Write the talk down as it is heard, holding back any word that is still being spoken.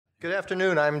Good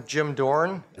afternoon. I'm Jim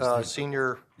Dorn,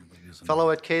 Senior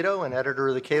Fellow at Cato and editor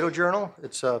of the Cato Journal.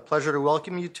 It's a pleasure to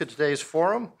welcome you to today's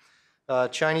forum,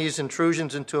 Chinese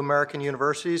Intrusions into American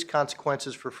Universities,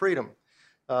 Consequences for Freedom,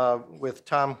 with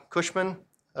Tom Cushman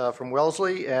from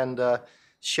Wellesley and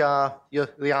Xia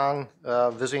Liang,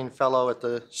 Visiting Fellow at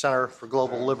the Center for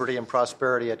Global Liberty and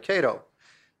Prosperity at Cato.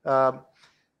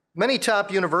 Many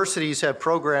top universities have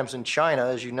programs in China,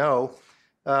 as you know,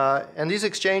 and these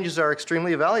exchanges are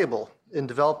extremely valuable in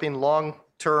developing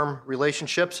long-term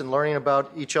relationships and learning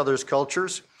about each other's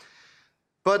cultures.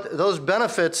 But those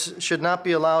benefits should not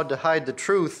be allowed to hide the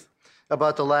truth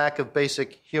about the lack of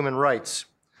basic human rights,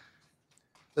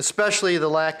 especially the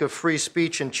lack of free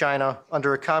speech in China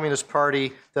under a communist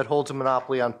party that holds a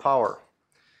monopoly on power.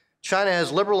 China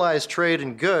has liberalized trade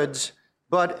in goods,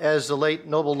 but as the late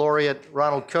Nobel laureate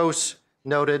Ronald Coase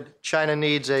noted, China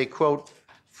needs a, quote,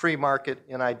 free market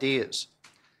in ideas.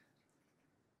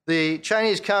 The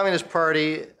Chinese Communist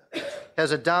Party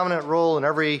has a dominant role in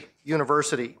every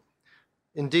university.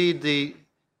 Indeed, the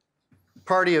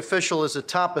party official is the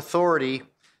top authority,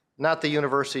 not the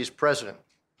university's president.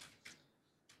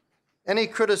 Any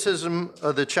criticism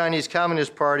of the Chinese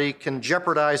Communist Party can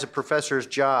jeopardize a professor's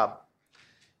job.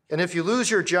 And if you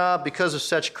lose your job because of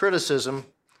such criticism,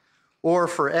 or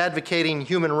for advocating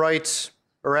human rights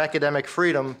or academic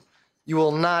freedom, you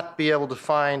will not be able to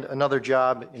find another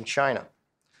job in China.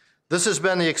 This has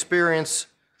been the experience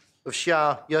of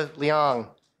Xia Liang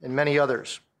and many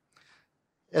others.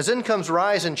 As incomes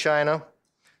rise in China,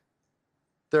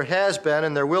 there has been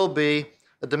and there will be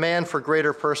a demand for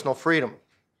greater personal freedom.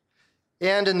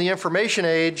 And in the information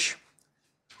age,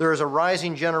 there is a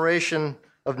rising generation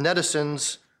of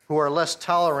netizens who are less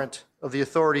tolerant of the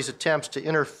authorities' attempts to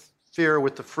interfere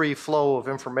with the free flow of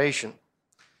information,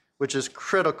 which is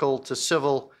critical to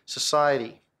civil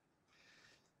society.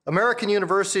 American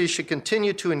universities should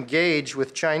continue to engage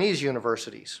with Chinese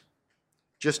universities,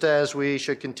 just as we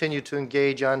should continue to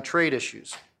engage on trade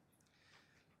issues.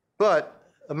 But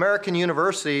American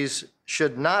universities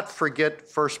should not forget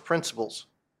first principles,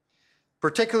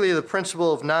 particularly the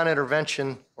principle of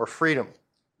non-intervention or freedom.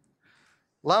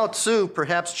 Lao Tzu,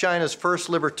 perhaps China's first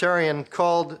libertarian,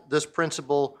 called this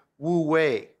principle Wu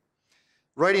Wei.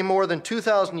 Writing more than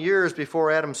 2,000 years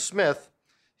before Adam Smith,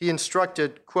 he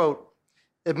instructed, quote,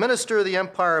 administer the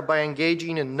empire by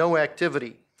engaging in no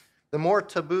activity. The more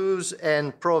taboos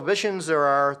and prohibitions there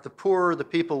are, the poorer the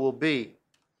people will be.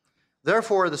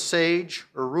 Therefore, the sage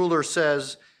or ruler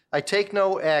says, I take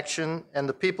no action and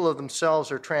the people of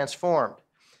themselves are transformed.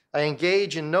 I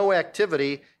engage in no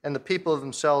activity and the people of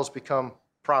themselves become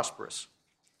prosperous.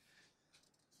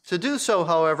 To do so,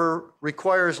 however,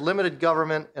 requires limited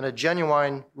government and a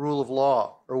genuine rule of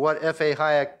law, or what F.A.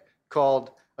 Hayek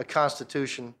called a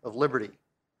constitution of liberty.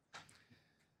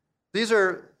 These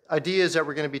are ideas that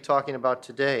we're going to be talking about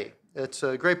today. It's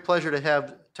a great pleasure to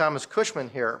have Thomas Cushman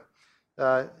here.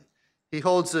 He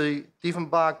holds the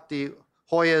Diefenbach de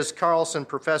Hoyos Carlson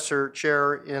Professor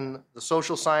Chair in the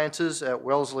Social Sciences at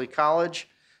Wellesley College,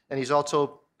 and he's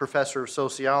also Professor of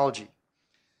Sociology.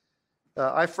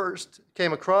 I first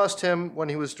came across him when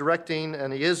he was directing,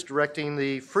 and he is directing,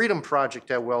 the Freedom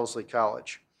Project at Wellesley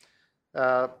College.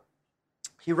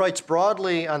 He writes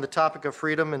broadly on the topic of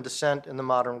freedom and dissent in the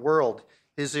modern world.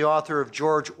 He's the author of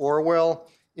George Orwell,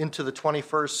 Into the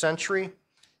 21st Century,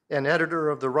 and editor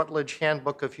of the Routledge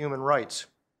Handbook of Human Rights.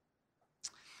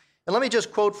 And let me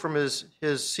just quote from his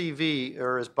CV,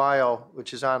 or his bio,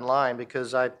 which is online,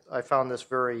 because I found this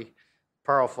very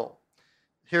powerful.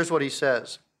 Here's what he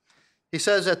says. He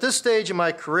says, at this stage in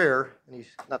my career, and he's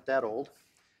not that old,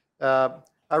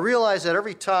 I realize that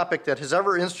every topic that has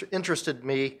ever interested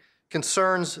me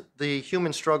concerns the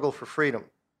human struggle for freedom.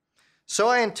 So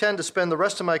I intend to spend the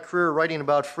rest of my career writing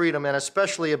about freedom, and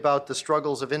especially about the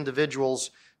struggles of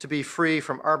individuals to be free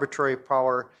from arbitrary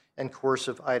power and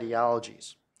coercive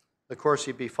ideologies. Of course,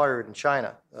 he'd be fired in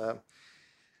China.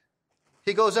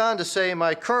 He goes on to say,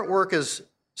 my current work is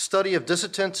study of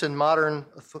dissidents in modern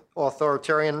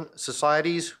authoritarian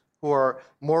societies who are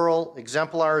moral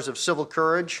exemplars of civil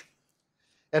courage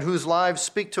and whose lives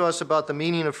speak to us about the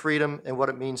meaning of freedom and what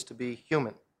it means to be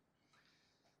human.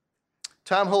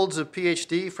 Tom holds a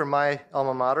PhD from my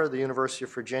alma mater, the University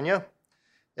of Virginia,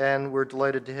 and we're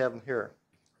delighted to have him here.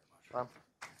 Tom?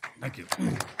 Thank you.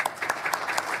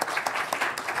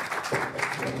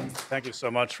 Thank you so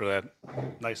much for that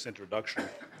nice introduction.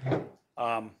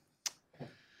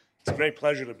 It's a great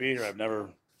pleasure to be here. I've never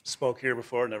spoke here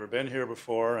before, never been here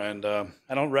before, and I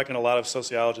don't reckon a lot of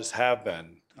sociologists have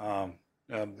been,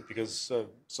 because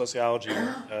sociology,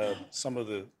 some of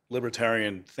the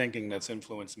libertarian thinking that's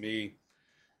influenced me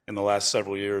in the last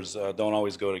several years don't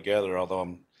always go together, although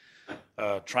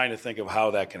I'm trying to think of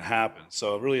how that can happen.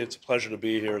 So really, it's a pleasure to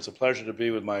be here. It's a pleasure to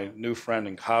be with my new friend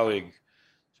and colleague,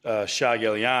 Xia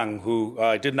Yeliang, who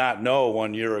I did not know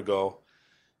 1 year ago,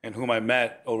 and whom I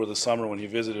met over the summer when he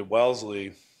visited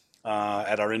Wellesley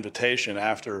at our invitation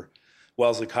after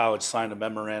Wellesley College signed a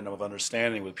memorandum of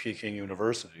understanding with Peking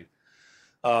University.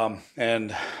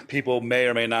 And people may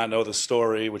or may not know the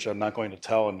story, which I'm not going to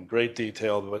tell in great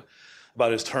detail, but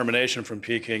about his termination from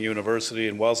Peking University.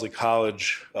 And Wellesley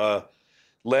College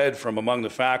led from among the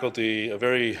faculty a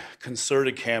very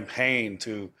concerted campaign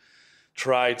to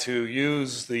try to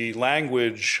use the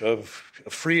language of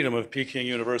freedom of Peking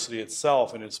University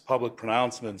itself and its public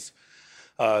pronouncements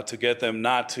to get them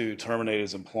not to terminate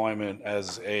his employment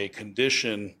as a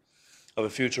condition of a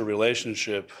future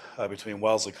relationship between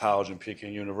Wellesley College and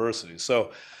Peking University.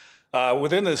 So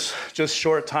within this just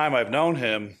short time I've known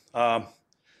him,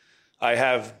 I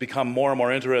have become more and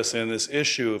more interested in this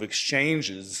issue of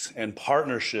exchanges and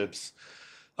partnerships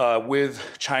with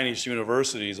Chinese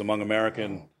universities among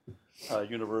American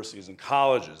universities and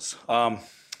colleges.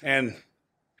 And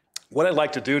what I'd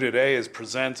like to do today is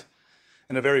present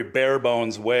in a very bare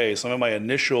bones way some of my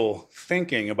initial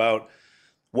thinking about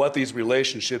what these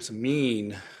relationships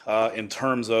mean in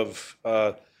terms of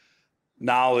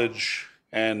knowledge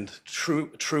and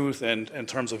truth and in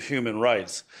terms of human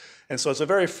rights. And so it's a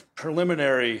very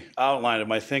preliminary outline of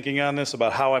my thinking on this,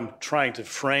 about how I'm trying to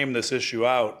frame this issue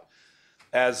out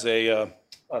as a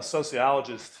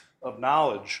sociologist of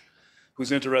knowledge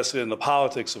who's interested in the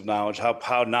politics of knowledge,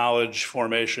 how knowledge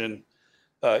formation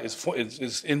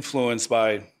is influenced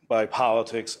by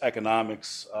politics,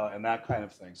 economics, and that kind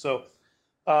of thing. So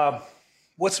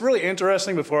what's really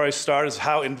interesting before I start is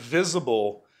how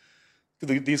invisible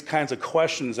these kinds of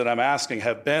questions that I'm asking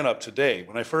have been up to date.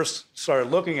 When I first started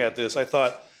looking at this, I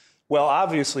thought, well,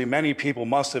 obviously many people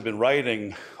must have been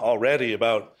writing already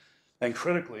about, and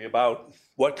critically, about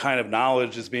what kind of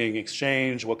knowledge is being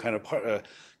exchanged, what kind of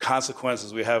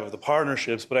consequences we have of the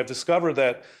partnerships. But I've discovered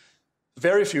that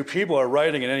very few people are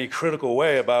writing in any critical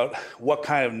way about what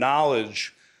kind of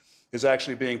knowledge is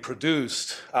actually being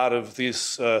produced out of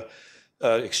these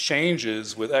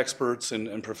exchanges with experts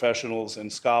and professionals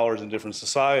and scholars in different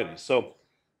societies. So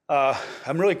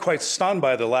I'm really quite stunned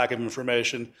by the lack of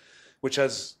information, which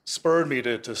has spurred me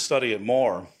to study it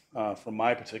more from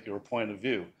my particular point of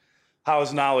view. How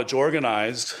is knowledge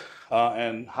organized,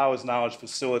 and how is knowledge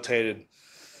facilitated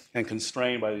and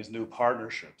constrained by these new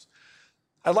partnerships?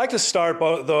 I'd like to start,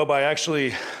 though, by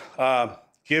actually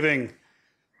giving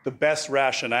the best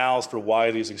rationales for why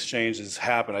these exchanges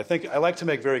happen. I think I like to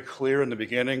make very clear in the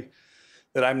beginning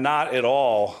that I'm not at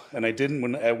all, and I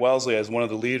didn't at Wellesley as one of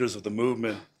the leaders of the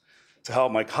movement to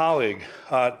help my colleague,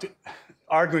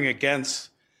 arguing against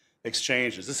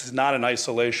exchanges. This is not an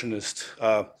isolationist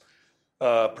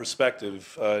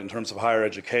perspective in terms of higher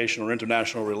education or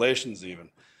international relations even.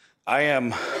 I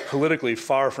am politically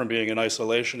far from being an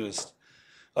isolationist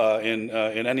in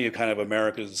any kind of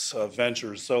America's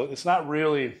ventures. So it's not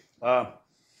really that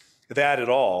at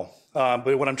all.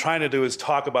 But what I'm trying to do is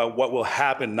talk about what will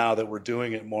happen now that we're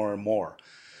doing it more and more.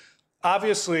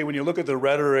 Obviously, when you look at the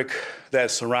rhetoric that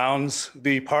surrounds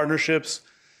the partnerships,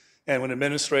 and when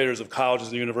administrators of colleges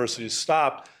and universities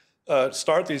start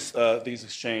these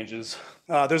exchanges,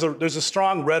 there's a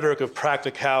strong rhetoric of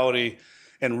practicality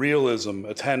and realism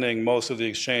attending most of the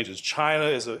exchanges. China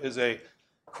is a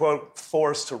quote,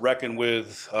 force to reckon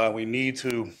with. We need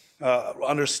to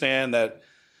understand that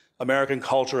American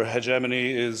cultural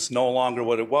hegemony is no longer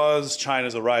what it was. China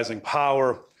is a rising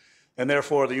power, and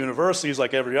therefore the universities,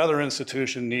 like every other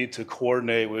institution, need to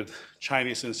coordinate with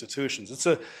Chinese institutions. It's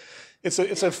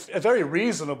a very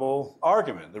reasonable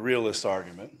argument, the realist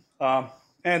argument,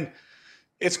 and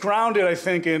it's grounded, I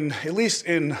think, at least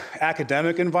in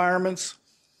academic environments,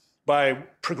 by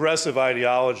progressive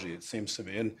ideology. It seems to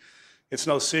me, and it's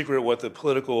no secret what the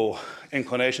political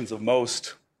inclinations of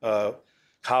most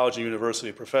college and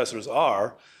university professors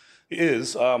are.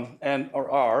 The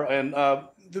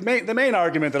main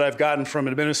argument that I've gotten from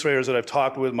administrators that I've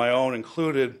talked with, my own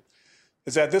included,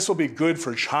 is that this will be good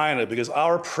for China because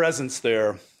our presence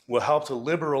there will help to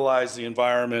liberalize the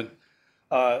environment,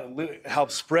 help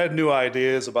spread new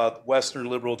ideas about Western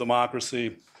liberal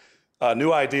democracy,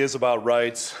 new ideas about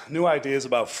rights, new ideas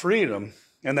about freedom,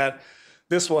 and that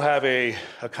this will have a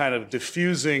kind of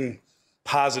diffusing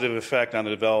positive effect on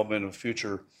the development of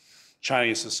future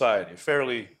Chinese society.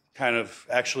 Fairly kind of,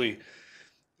 actually,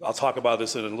 I'll talk about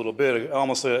this in a little bit,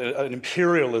 almost an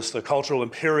imperialist, a cultural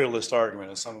imperialist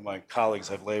argument, as some of my colleagues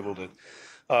have labeled it,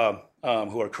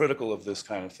 who are critical of this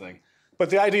kind of thing. But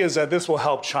the idea is that this will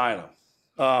help China.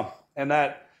 And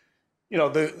that,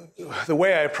 the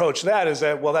way I approach that is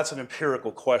that, well, that's an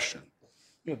empirical question.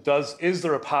 Is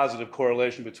there a positive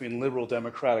correlation between liberal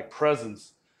democratic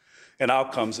presence and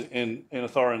outcomes in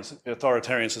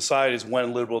authoritarian societies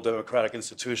when liberal democratic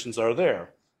institutions are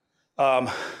there?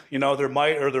 There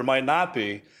might or there might not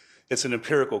be. It's an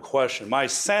empirical question. My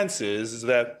sense is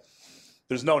that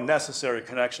there's no necessary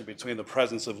connection between the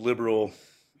presence of liberal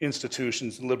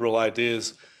institutions and liberal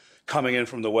ideas coming in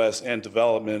from the West and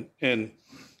development in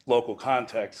local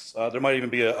contexts. There might even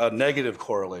be a negative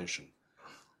correlation,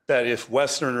 that if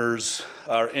Westerners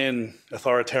are in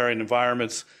authoritarian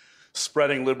environments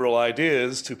spreading liberal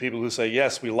ideas to people who say,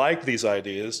 yes, we like these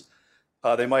ideas,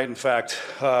 they might in fact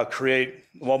create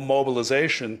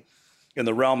mobilization in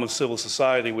the realm of civil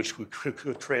society, which could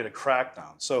create a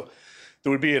crackdown. So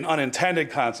there would be an unintended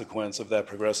consequence of that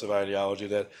progressive ideology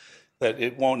that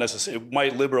it won't necessarily, it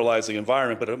might liberalize the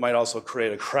environment, but it might also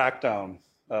create a crackdown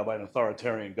by an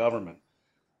authoritarian government.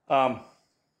 Bear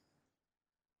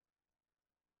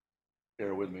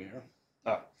with me here.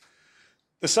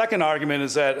 The second argument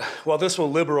is that, well, this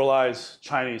will liberalize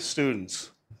Chinese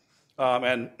students.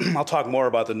 And I'll talk more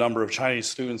about the number of Chinese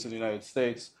students in the United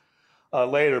States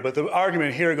later, but the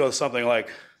argument here goes something like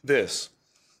this.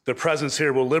 The presence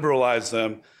here will liberalize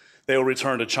them. They will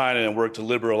return to China and work to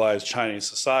liberalize Chinese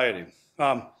society.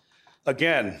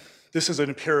 Again, this is an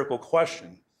empirical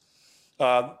question.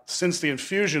 Since the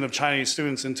infusion of Chinese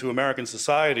students into American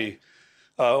society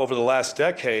over the last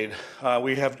decade,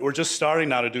 we're just starting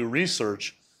now to do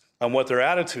research on what their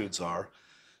attitudes are.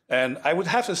 And I would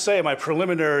have to say my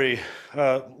preliminary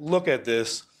look at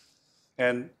this,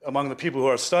 and among the people who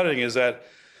are studying, is that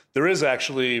there is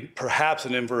actually perhaps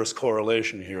an inverse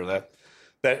correlation here,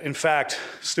 that in fact,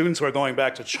 students who are going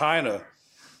back to China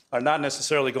are not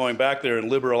necessarily going back there and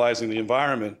liberalizing the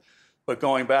environment, but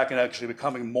going back and actually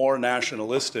becoming more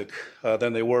nationalistic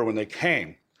than they were when they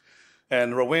came.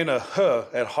 And Rowena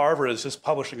He at Harvard is just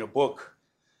publishing a book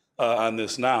on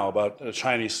this now about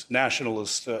Chinese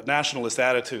nationalist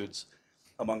attitudes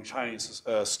among Chinese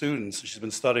students. She's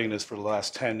been studying this for the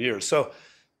last 10 years. So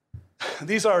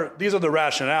these are the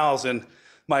rationales, and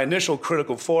my initial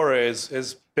critical foray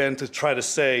has been to try to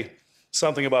say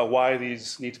something about why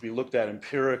these need to be looked at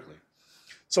empirically.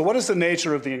 So what is the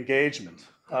nature of the engagement?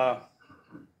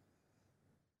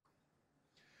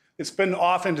 It's been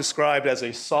often described as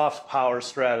a soft power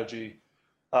strategy,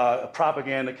 a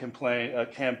propaganda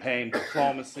campaign,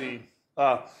 diplomacy.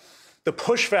 The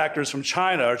push factors from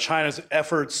China are China's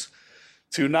efforts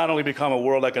to not only become a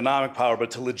world economic power,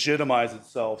 but to legitimize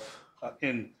itself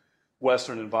in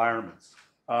Western environments.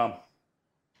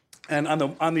 And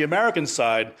on the American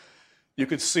side, you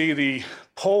could see the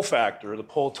pull factor, the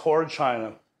pull toward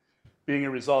China, being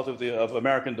a result of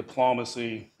American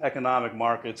diplomacy, economic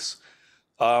markets.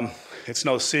 It's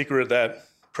no secret that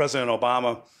President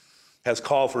Obama has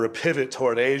called for a pivot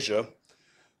toward Asia,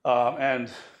 and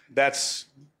that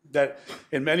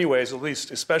in many ways, at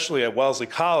least, especially at Wellesley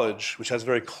College, which has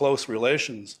very close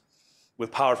relations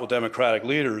with powerful democratic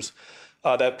leaders,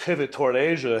 that pivot toward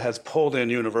Asia has pulled in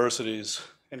universities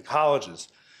and colleges.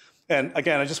 And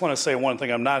again, I just want to say one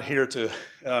thing. I'm not here to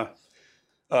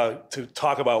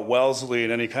talk about Wellesley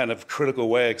in any kind of critical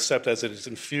way, except as it has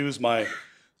infused my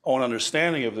own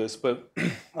understanding of this. But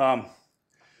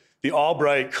the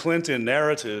Albright-Clinton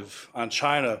narrative on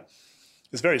China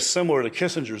is very similar to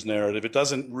Kissinger's narrative. It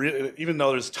doesn't even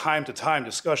though there's time-to-time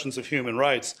discussions of human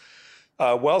rights,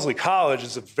 Wellesley College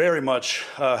is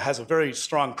has a very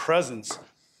strong presence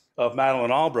of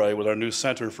Madeleine Albright with our new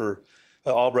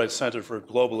Albright Center for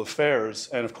Global Affairs,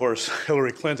 and of course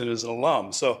Hillary Clinton is an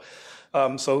alum. So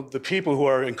the people who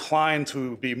are inclined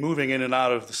to be moving in and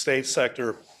out of the state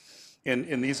sector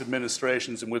in these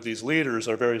administrations and with these leaders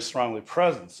are very strongly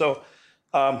present. So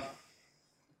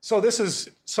this is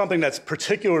something that's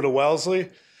particular to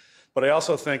Wellesley, but I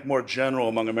also think more general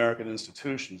among American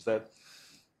institutions, that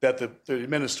the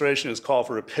administration has called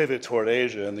for a pivot toward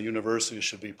Asia, and the university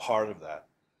should be part of that.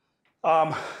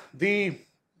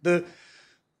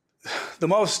 The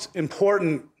most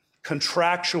important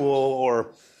contractual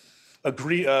or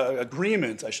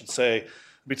agreement, I should say,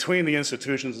 between the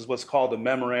institutions is what's called the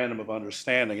Memorandum of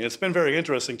Understanding. And it's been very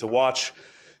interesting to watch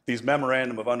these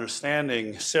Memorandum of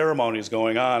Understanding ceremonies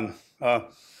going on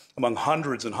among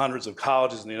hundreds and hundreds of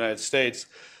colleges in the United States.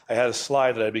 I had a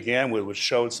slide that I began with which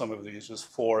showed some of these, just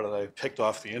 4 that I picked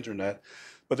off the internet.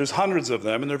 But there's hundreds of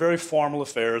them, and they're very formal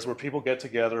affairs where people get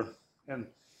together and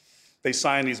they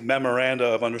sign these memoranda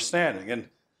of understanding. And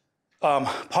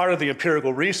part of the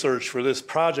empirical research for this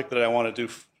project that I want to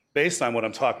do based on what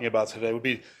I'm talking about today would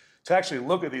be to actually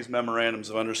look at these memorandums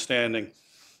of understanding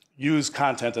use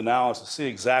content analysis to see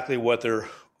exactly what their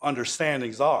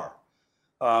understandings are.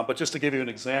 But just to give you an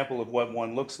example of what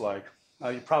one looks like,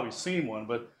 you've probably seen one,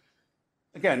 but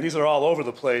again, these are all over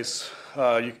the place.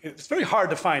 It's very hard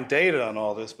to find data on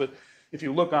all this, but if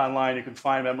you look online, you can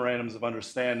find memorandums of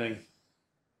understanding.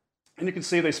 And you can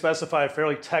see they specify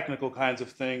fairly technical kinds of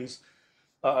things,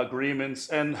 agreements.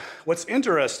 And what's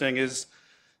interesting is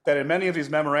that in many of these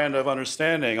memoranda of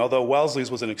understanding, although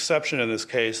Wellesley's was an exception in this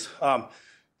case,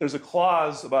 there's a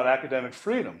clause about academic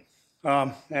freedom,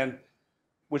 and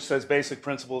which says basic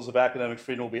principles of academic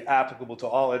freedom will be applicable to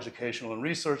all educational and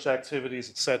research activities,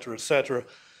 et cetera, et cetera.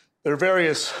 There are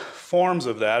various forms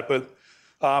of that, but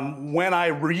when I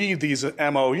read these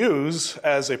MOUs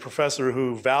as a professor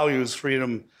who values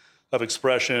freedom of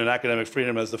expression and academic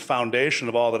freedom as the foundation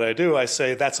of all that I do, I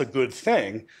say that's a good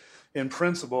thing. In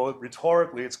principle,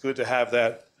 rhetorically, it's good to have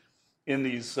that in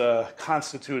these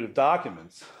constitutive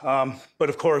documents. But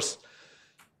of course,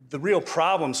 the real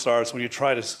problem starts when you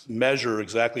try to measure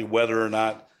exactly whether or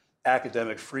not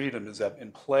academic freedom is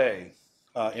in play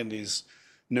in these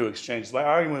new exchanges. My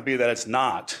argument would be that it's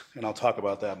not, and I'll talk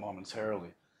about that momentarily.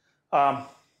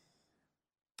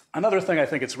 Another thing I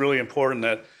think it's really important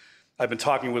that I've been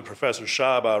talking with Professor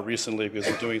Shah about recently,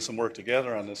 because we're doing some work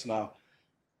together on this now.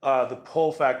 The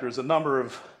pull factor is the number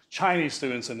of Chinese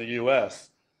students in the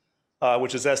US,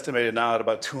 which is estimated now at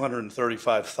about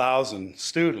 235,000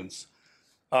 students.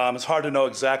 It's hard to know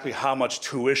exactly how much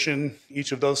tuition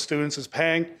each of those students is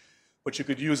paying, but you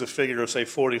could use a figure of, say,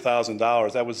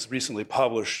 $40,000. That was recently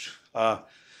published,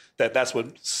 that's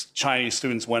what Chinese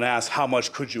students, when asked, how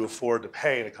much could you afford to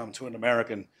pay to come to an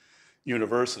American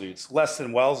university? It's less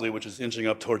than Wellesley, which is inching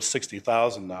up towards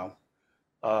 60,000 now.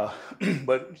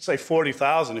 But say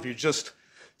 40,000, if you just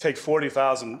take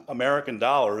 40,000 American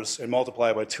dollars and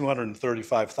multiply it by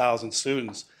 235,000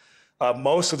 students,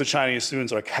 most of the Chinese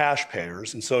students are cash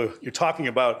payers. And so you're talking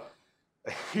about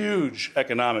a huge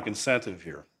economic incentive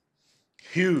here.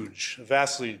 Huge,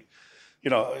 vastly,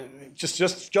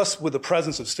 just with the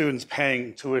presence of students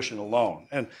paying tuition alone.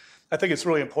 And I think it's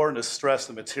really important to stress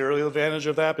the material advantage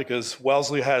of that, because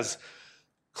Wellesley has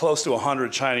close to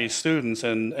 100 Chinese students,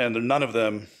 and none of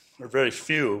them, or very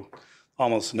few,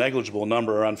 almost negligible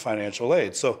number, are on financial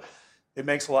aid. So it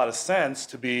makes a lot of sense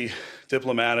to be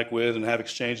diplomatic with and have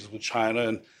exchanges with China.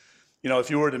 And if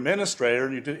you were an administrator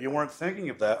and you weren't thinking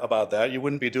about that, you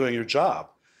wouldn't be doing your job.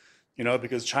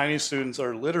 Because Chinese students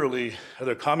are literally,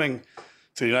 they're coming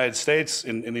to the United States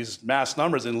in these mass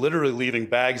numbers and literally leaving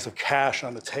bags of cash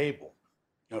on the table,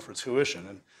 for tuition.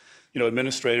 And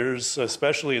administrators,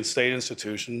 especially in state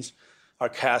institutions, are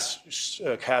cash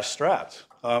strapped.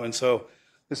 And so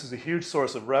this is a huge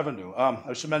source of revenue.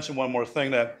 I should mention one more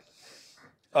thing that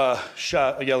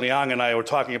Liang and I were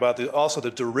talking about, also the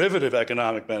derivative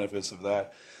economic benefits of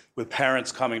that, with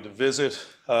parents coming to visit,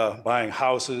 buying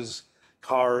houses,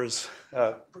 cars,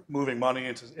 moving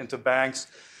money into banks.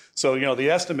 So, the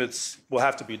estimates will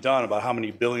have to be done about how many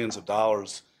billions of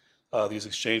dollars these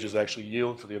exchanges actually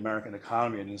yield for the American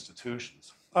economy and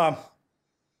institutions.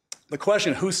 The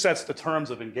question, who sets the terms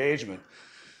of engagement?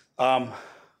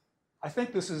 I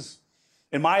think this is,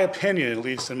 in my opinion, at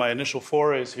least in my initial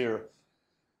forays here,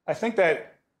 I think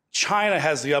that China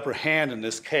has the upper hand in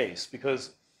this case,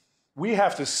 because we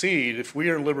have to cede, if we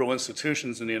are liberal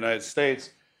institutions in the United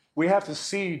States, we have to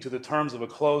cede to the terms of a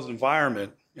closed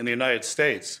environment in the United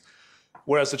States,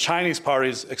 whereas the Chinese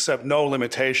parties accept no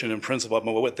limitation in principle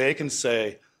about what they can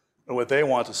say or what they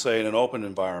want to say in an open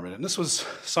environment. And this was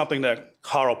something that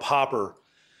Karl Popper,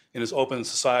 in his Open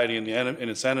Society and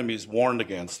its Enemies, warned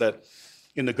against, that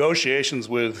in negotiations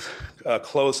with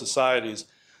closed societies,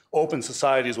 open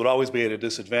societies would always be at a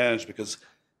disadvantage, because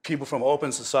people from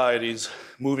open societies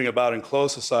moving about in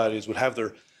closed societies would have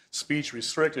their speech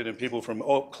restricted, and people from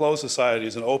closed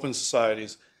societies and open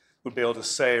societies would be able to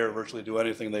say or virtually do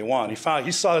anything they want. He saw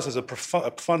this as a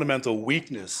fundamental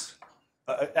weakness,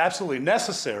 absolutely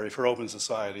necessary for open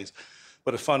societies,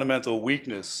 but a fundamental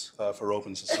weakness for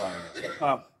open societies.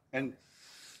 And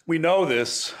we know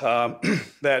this,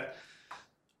 that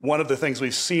one of the things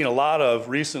we've seen a lot of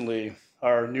recently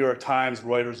are New York Times,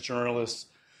 Reuters journalists,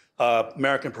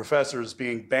 American professors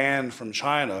being banned from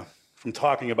China from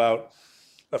talking about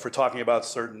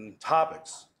certain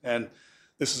topics. And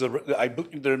this is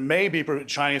there may be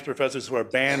Chinese professors who are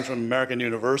banned from American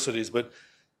universities, but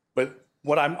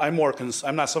what I'm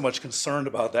not so much concerned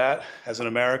about that as an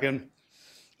American,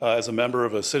 as a member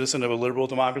of a citizen of a liberal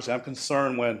democracy. I'm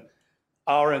concerned when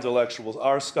our intellectuals,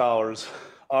 our scholars,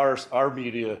 our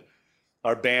media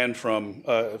are banned from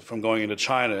going into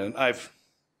China. And I've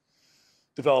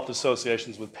developed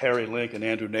associations with Perry Link and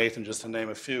Andrew Nathan, just to name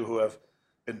a few, who have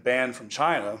been banned from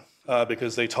China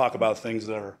because they talk about things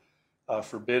that are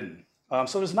forbidden.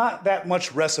 So there's not that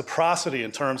much reciprocity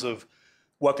in terms of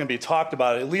what can be talked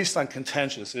about, at least on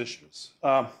contentious issues.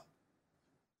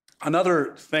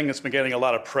 Another thing that's been getting a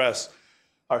lot of press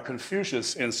are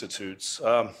Confucius Institutes,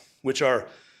 which are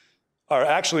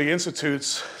actually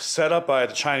institutes set up by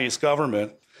the Chinese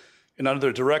government and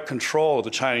under direct control of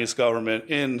the Chinese government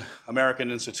in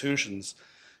American institutions.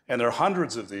 And there are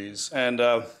hundreds of these. And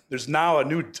there's now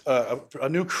a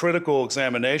new critical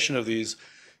examination of these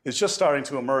is just starting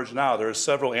to emerge now. There are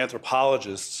several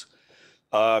anthropologists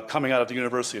coming out of the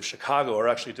University of Chicago who are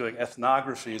actually doing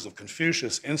ethnographies of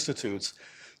Confucius Institutes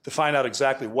to find out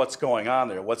exactly what's going on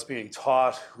there, what's being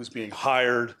taught, who's being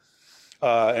hired.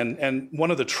 And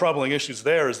one of the troubling issues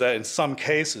there is that in some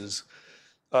cases,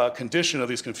 condition of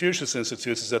these Confucius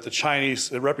Institutes is that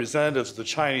the representatives of the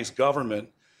Chinese government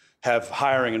have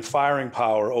hiring and firing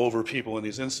power over people in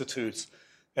these institutes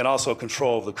and also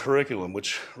control of the curriculum,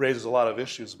 which raises a lot of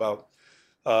issues about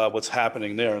what's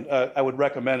happening there. And I would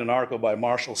recommend an article by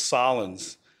Marshall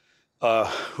Solins,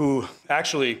 who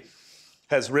actually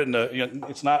has written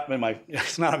it's not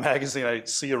a magazine I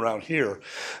see around here,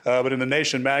 but in The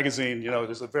Nation magazine,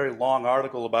 there's a very long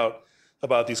article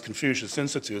about these Confucius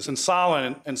Institutes. And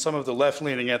Solin and some of the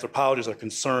left-leaning anthropologists are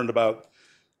concerned about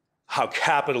how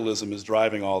capitalism is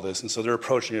driving all this, and so they're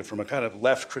approaching it from a kind of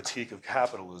left critique of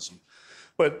capitalism.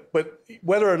 But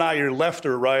whether or not you're left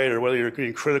or right, or whether you're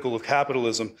being critical of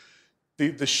capitalism,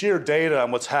 the sheer data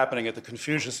on what's happening at the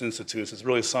Confucius Institutes is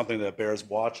really something that bears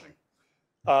watching.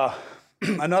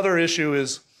 Another issue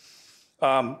is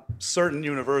certain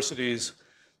universities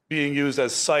being used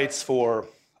as sites for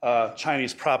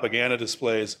Chinese propaganda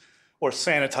displays or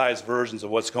sanitized versions of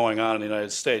what's going on in the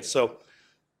United States. So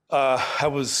I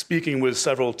was speaking with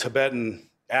several Tibetan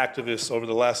activists over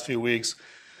the last few weeks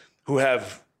who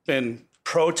have been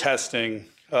protesting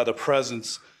the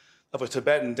presence of a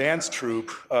Tibetan dance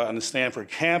troupe on the Stanford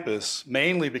campus,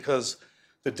 mainly because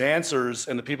the dancers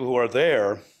and the people who are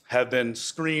there have been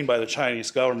screened by the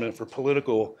Chinese government for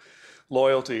political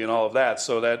loyalty and all of that,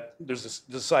 so that there's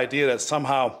this idea that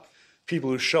somehow people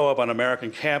who show up on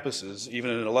American campuses,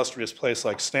 even in an illustrious place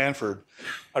like Stanford,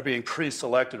 are being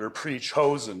pre-selected or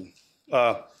pre-chosen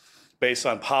based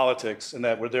on politics, and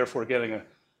that we're therefore getting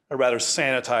a rather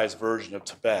sanitized version of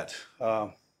Tibet.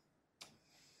 I'll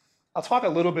talk a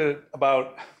little bit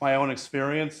about my own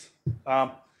experience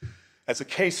as a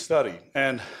case study.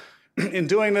 And in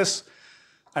doing this,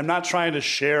 I'm not trying to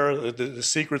share the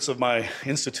secrets of my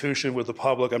institution with the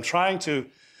public. I'm trying to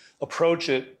approach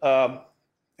it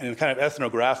in a kind of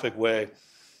ethnographic way,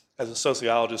 as a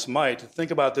sociologist might, to think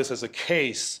about this as a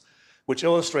case which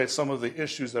illustrates some of the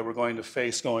issues that we're going to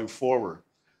face going forward.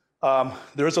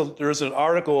 There is an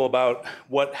article about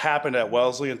what happened at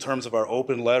Wellesley in terms of our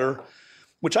open letter,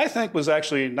 which I think was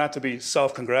actually not to be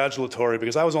self-congratulatory,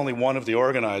 because I was only one of the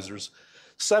organizers.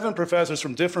 7 professors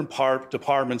from different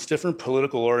departments, different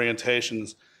political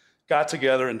orientations, got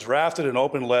together and drafted an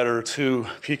open letter to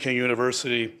Peking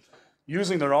University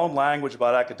using their own language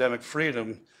about academic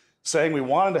freedom, saying we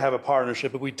wanted to have a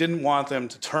partnership, but we didn't want them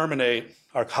to terminate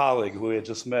our colleague who we had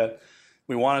just met.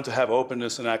 We wanted to have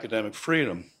openness and academic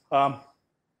freedom. And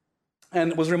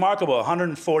it was remarkable,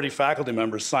 140 faculty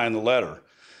members signed the letter,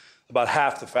 about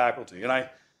half the faculty. And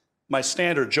my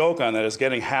standard joke on that is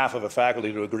getting half of a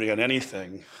faculty to agree on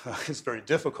anything is very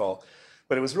difficult,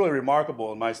 but it was really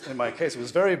remarkable in my case. It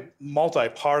was very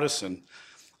multi-partisan,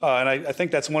 and I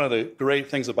think that's one of the great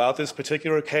things about this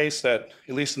particular case, that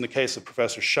at least in the case of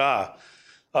Professor Shah,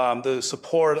 the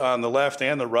support on the left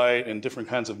and the right in different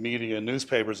kinds of media and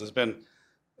newspapers has been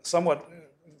somewhat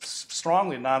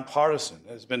strongly nonpartisan.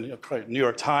 There's been New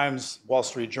York Times, Wall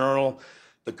Street Journal,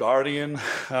 The Guardian,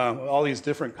 all these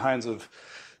different kinds of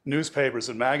newspapers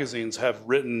and magazines have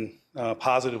written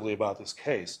positively about this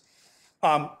case.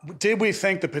 Did we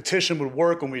think the petition would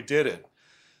work when we did it?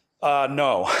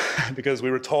 No, because we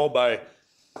were told by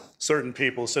certain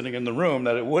people sitting in the room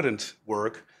that it wouldn't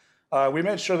work. We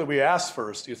made sure that we asked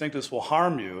first, do you think this will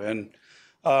harm you? And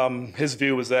his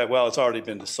view was that, well, it's already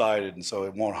been decided, and so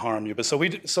it won't harm you. But so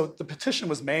the petition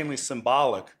was mainly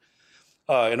symbolic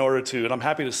in order to, and I'm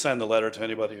happy to send the letter to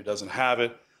anybody who doesn't have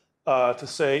it, to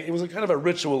say it was a kind of a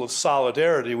ritual of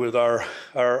solidarity with our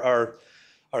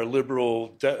liberal,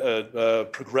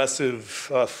 progressive,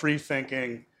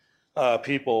 free-thinking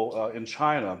people in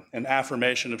China, an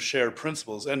affirmation of shared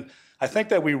principles. And I think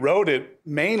that we wrote it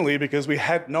mainly because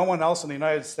no one else in the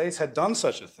United States had done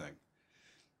such a thing.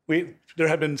 There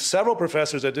had been several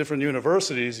professors at different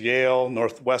universities, Yale,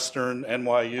 Northwestern,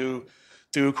 NYU,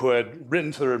 Duke, who had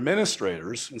written to their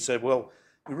administrators and said, well,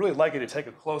 we'd really like you to take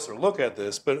a closer look at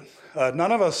this, but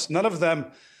none of them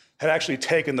had actually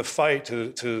taken the fight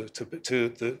to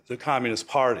the Communist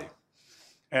Party.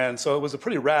 And so it was a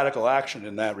pretty radical action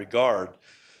in that regard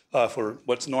for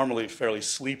what's normally fairly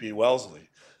sleepy Wellesley.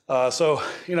 So,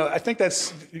 I think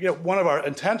that's, one of our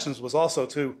intentions was also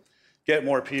to get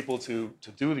more people to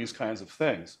do these kinds of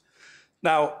things.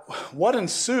 Now, what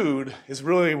ensued is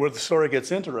really where the story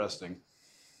gets interesting.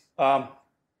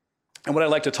 And what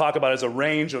I'd like to talk about is a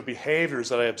range of behaviors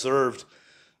that I observed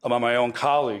among my own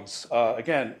colleagues.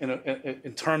 Again,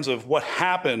 in terms of what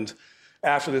happened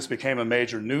after this became a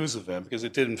major news event, because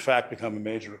it did in fact become a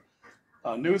major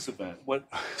news event.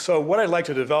 So what I'd like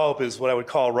to develop is what I would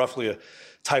call roughly a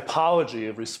typology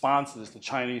of responses to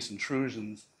Chinese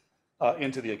intrusions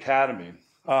into the academy.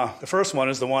 The first one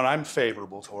is the one I'm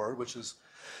favorable toward, which is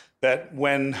that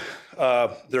when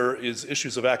there is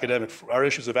issues of academic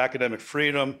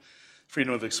freedom,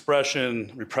 freedom of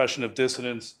expression, repression of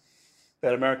dissidents,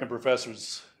 that American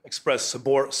professors express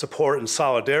support and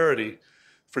solidarity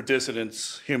for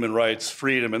dissidents, human rights,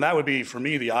 freedom, and that would be, for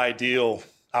me, the ideal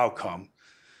outcome.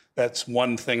 That's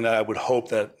one thing that I would hope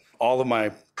that all of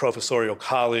my professorial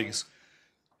colleagues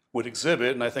would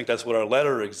exhibit, and I think that's what our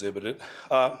letter exhibited.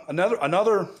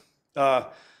 Another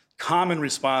common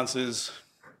response is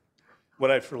what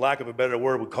I, for lack of a better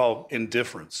word, would call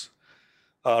indifference.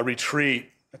 Retreat,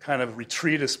 a kind of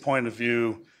retreatist point of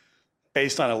view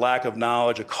based on a lack of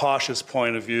knowledge, a cautious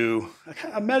point of view,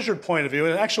 a measured point of view,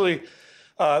 and actually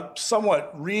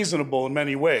somewhat reasonable in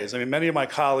many ways. I mean, many of my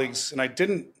colleagues, and I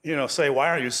didn't, say, why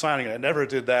aren't you signing it? I never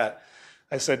did that.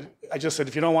 I just said,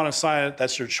 if you don't want to sign it,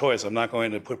 that's your choice. I'm not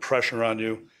going to put pressure on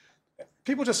you.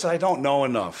 People just say, I don't know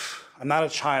enough. I'm not a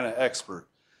China expert.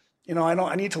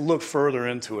 I need to look further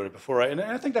into it before and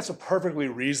I think that's a perfectly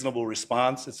reasonable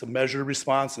response. It's a measured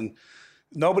response, and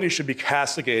nobody should be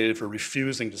castigated for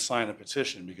refusing to sign a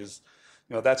petition because,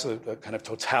 that's a kind of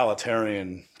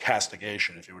totalitarian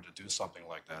castigation if you were to do something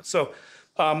like that. So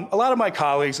a lot of my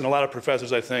colleagues and a lot of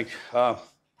professors, I think,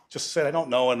 just said, I don't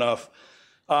know enough.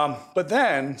 But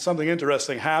then something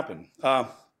interesting happened.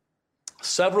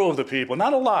 Several of the people,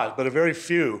 not a lot, but a very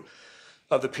few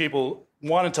of the people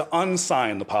wanted to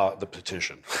unsign the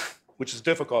petition, which is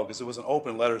difficult because it was an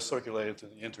open letter circulated to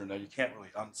the internet. You can't really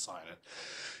unsign it.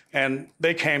 And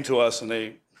they came to us and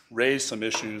they raised some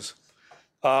issues.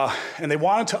 And they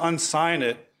wanted to unsign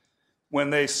it when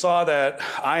they saw that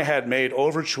I had made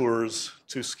overtures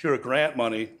to secure grant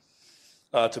money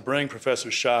to bring Professor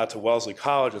Xia to Wellesley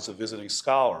College as a visiting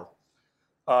scholar.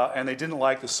 And they didn't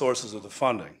like the sources of the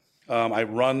funding. I've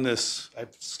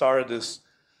started this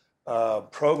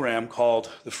program called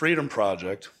the Freedom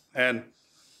Project, and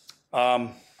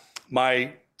some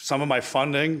of my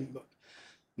funding,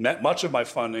 much of my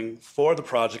funding for the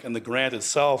project and the grant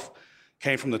itself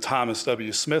came from the Thomas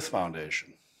W. Smith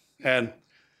Foundation,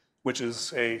 which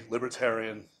is a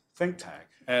libertarian think tank.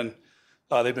 And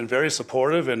they've been very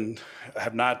supportive and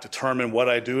have not determined what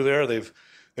I do there. They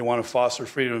want to foster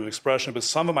freedom of expression, but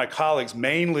some of my colleagues,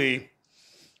 mainly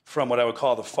from what I would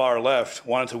call the far left,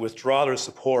 wanted to withdraw their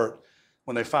support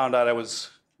when they found out I was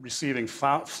receiving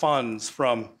funds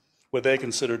from what they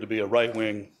considered to be a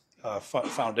right-wing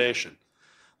foundation.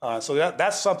 So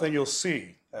that's something you'll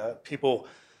see. People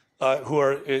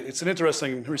it's an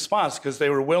interesting response because they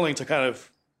were willing to kind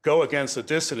of go against a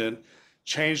dissident,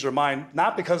 change their mind,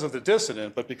 not because of the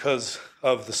dissident, but because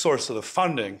of the source of the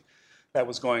funding that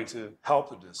was going to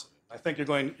help the dissident. I think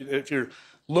if you're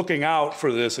looking out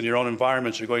for this in your own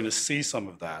environment, you're going to see some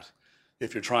of that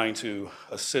if you're trying to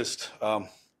assist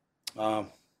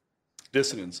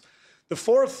dissidents. The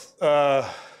fourth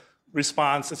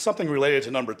response, it's something related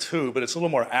to number 2, but it's a little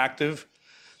more active,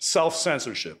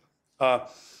 self-censorship.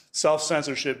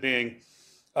 Self-censorship being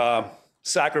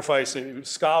sacrificing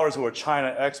scholars who are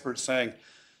China experts saying,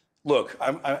 look,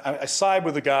 I side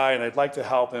with the guy and I'd like to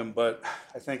help him, but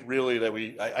I think really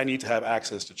that I need to have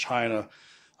access to China.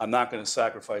 I'm not going to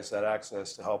sacrifice that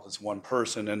access to help this one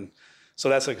person. And so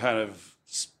that's a kind of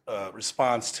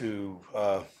response to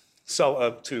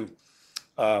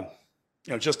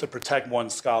just to protect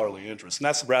one's scholarly interest. And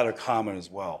that's rather common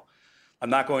as well. I'm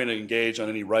not going to engage on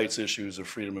any rights issues or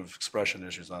freedom of expression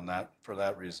issues on that for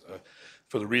that reason,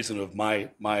 for the reason of my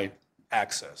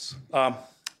access.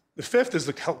 The fifth is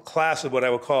the class of what I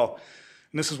would call,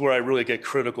 and this is where I really get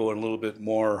critical and a little bit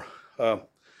more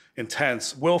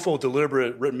intense, willful,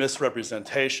 deliberate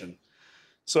misrepresentation.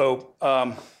 So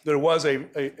there was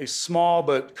a small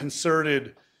but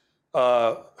concerted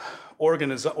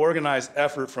organized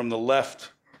effort from the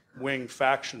left-wing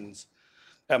factions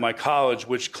at my college,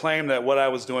 which claimed that what I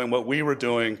was doing, what we were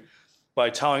doing, by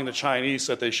telling the Chinese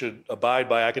that they should abide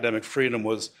by academic freedom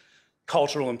was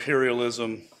cultural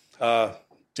imperialism,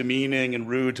 demeaning and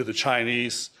rude to the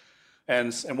Chinese.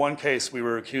 And in one case, we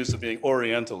were accused of being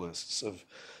Orientalists,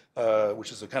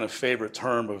 which is a kind of favorite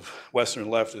term of Western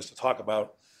leftists to talk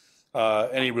about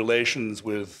any relations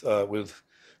with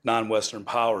non-Western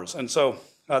powers. And so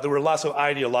there were lots of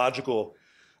ideological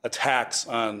attacks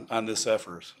on this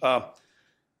effort.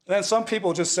 Then some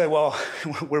people just say, well,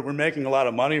 we're making a lot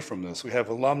of money from this. We have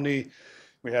alumni,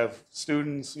 we have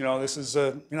students. This is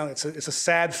it's a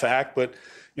sad fact, but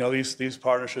these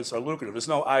partnerships are lucrative. There's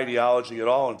no ideology at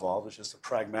all involved. It's just a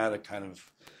pragmatic kind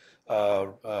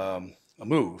of a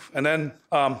move. And then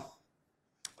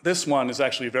this one is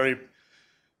actually very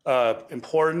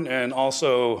important and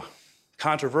also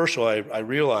controversial. I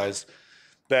realize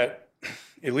that,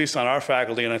 at least on our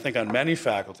faculty, and I think on many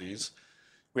faculties,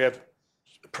 we have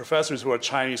professors who are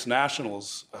Chinese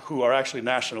nationals who are actually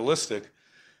nationalistic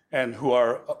and who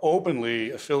are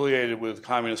openly affiliated with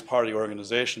Communist Party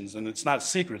organizations. And it's not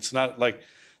secret. It's not like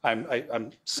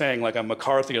I'm saying like I'm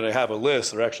McCarthy and I have a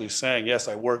list. They're actually saying, yes,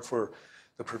 I work for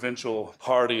the provincial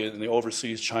party in the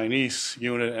overseas Chinese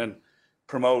unit and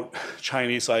promote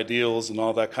Chinese ideals and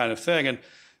all that kind of thing. And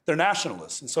they're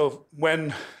nationalists. And so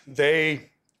when they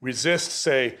resist,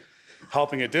 say,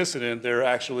 helping a dissident, they're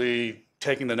actually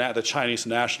taking the Chinese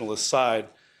nationalist side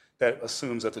that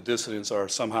assumes that the dissidents are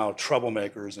somehow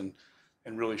troublemakers and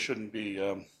really shouldn't be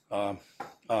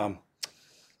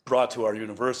brought to our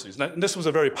universities. And this was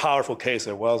a very powerful case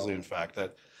at Wellesley, in fact,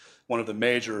 that one of the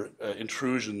major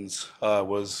intrusions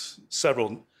was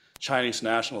several Chinese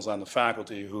nationals on the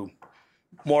faculty who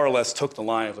more or less took the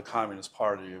line of the Communist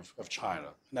Party of China.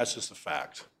 And that's just a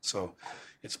fact. So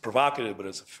it's provocative, but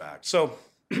it's a fact. So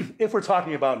if we're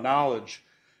talking about knowledge,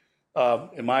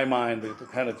 in my mind, the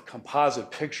kind of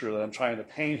composite picture that I'm trying to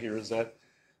paint here is that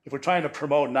if we're trying to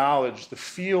promote knowledge, the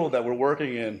field that we're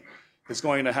working in is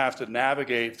going to have to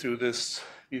navigate through these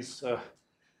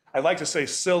I like to say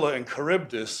Scylla and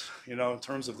Charybdis, in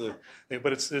terms of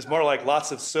but there's more like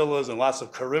lots of Scyllas and lots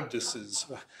of Charybdises,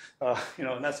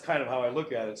 and that's kind of how I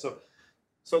look at it. So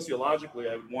sociologically,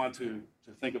 I would want to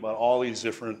think about all these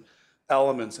different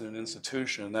elements in an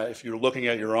institution, that if you're looking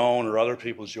at your own or other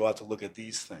people's, you ought to look at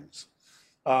these things.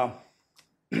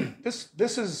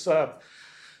 This is, for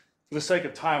the sake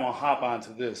of time, I'll hop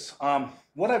onto this.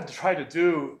 What I've tried to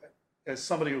do as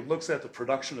somebody who looks at the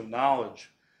production of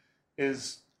knowledge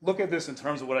is look at this in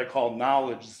terms of what I call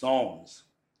knowledge zones.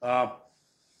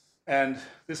 And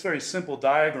this very simple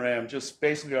diagram just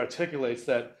basically articulates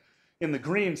that in the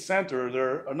green center, there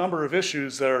are a number of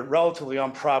issues that are relatively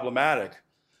unproblematic.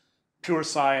 Pure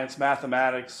science,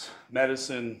 mathematics,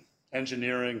 medicine,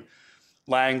 engineering,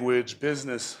 language,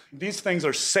 business. These things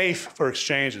are safe for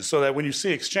exchanges, so that when you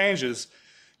see exchanges,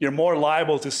 you're more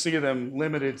liable to see them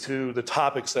limited to the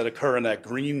topics that occur in that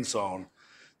green zone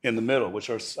in the middle, which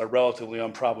are relatively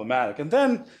unproblematic. And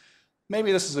then,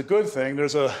 maybe this is a good thing,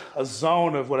 there's a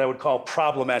zone of what I would call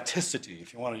problematicity,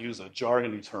 if you want to use a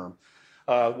jargony term,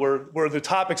 where the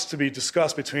topics to be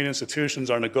discussed between institutions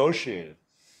are negotiated.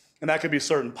 And that could be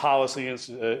certain policy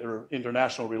or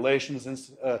international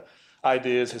relations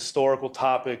ideas, historical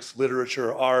topics,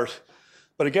 literature, art.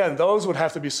 But again, those would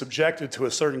have to be subjected to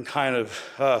a certain kind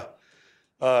of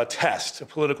test, a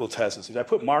political test. I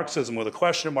put Marxism with a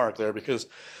question mark there because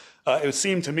it would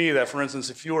seem to me that, for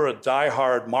instance, if you were a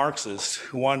diehard Marxist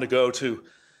who wanted to go to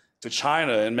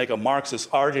China and make a Marxist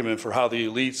argument for how the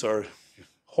elites are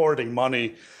hoarding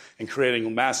money and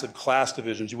creating massive class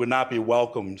divisions, you would not be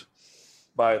welcomed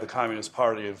by the Communist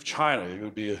Party of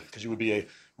China. Because you would be a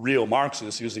real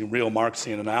Marxist using real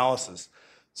Marxian analysis.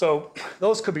 So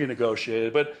those could be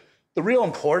negotiated. But the real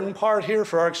important part here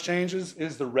for our exchanges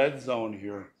is the red zone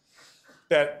here.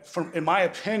 That, in my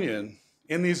opinion,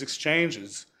 in these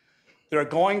exchanges, there are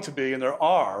going to be, and there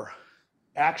are,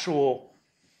 actual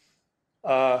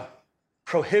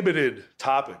prohibited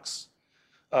topics,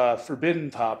 forbidden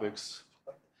topics,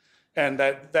 and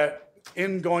that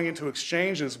in going into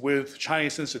exchanges with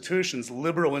Chinese institutions,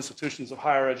 liberal institutions of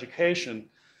higher education,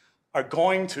 are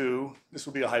going to, this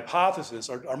will be a hypothesis,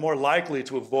 are more likely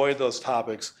to avoid those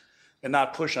topics and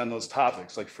not push on those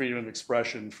topics, like freedom of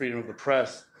expression, freedom of the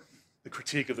press, the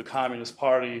critique of the Communist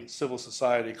Party, civil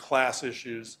society, class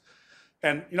issues.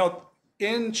 And,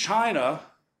 in China,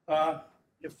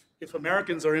 if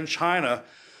Americans are in China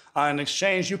on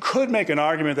exchange, you could make an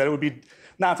argument that it would be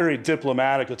not very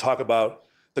diplomatic to talk about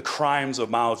the crimes of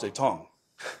Mao Zedong,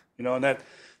 and that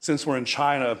since we're in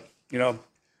China,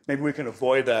 maybe we can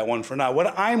avoid that one for now.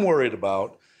 What I'm worried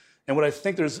about, and what I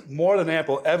think there's more than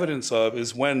ample evidence of,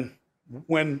 is when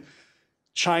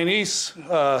Chinese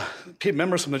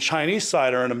members from the Chinese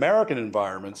side are in American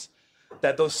environments,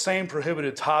 that those same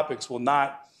prohibited topics will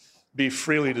not be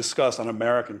freely discussed on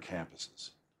American campuses.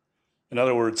 In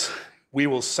other words, we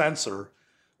will censor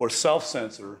or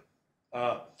self-censor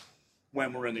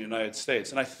when we're in the United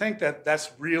States. And I think that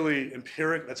that's really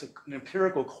empirical. That's an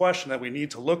empirical question that we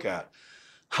need to look at.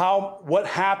 What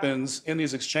happens in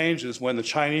these exchanges when the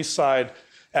Chinese side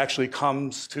actually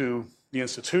comes to the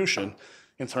institution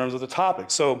in terms of the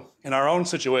topic? So in our own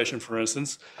situation, for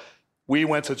instance, we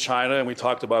went to China and we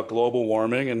talked about global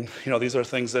warming, and these are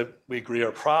things that we agree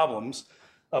are problems.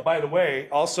 By the way,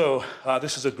 also,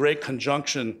 this is a great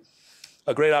conjunction,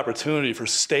 a great opportunity for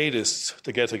statists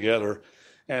to get together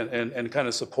and kind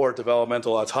of support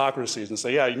developmental autocracies and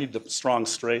say, yeah, you need a strong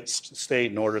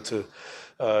state in order to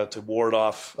ward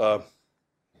off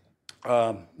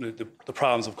the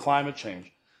problems of climate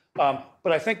change. But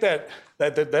I think that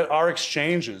our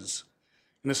exchanges,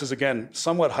 and this is, again,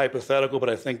 somewhat hypothetical, but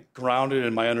I think grounded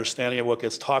in my understanding of what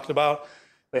gets talked about,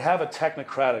 they have a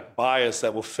technocratic bias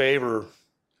that will favor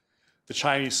the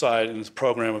Chinese side in this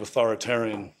program of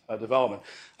authoritarian development.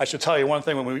 I should tell you one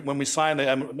thing. When we signed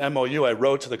the MOU, I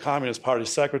wrote to the Communist Party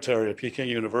secretary at Peking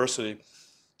University,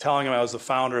 telling him I was the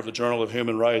founder of the Journal of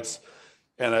Human Rights,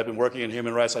 and I've been working in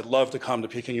human rights. I'd love to come to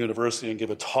Peking University and give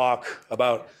a talk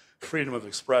about freedom of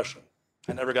expression.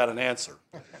 I never got an answer.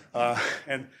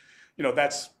 And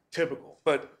that's typical.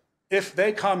 But if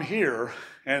they come here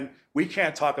and we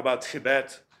can't talk about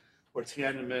Tibet or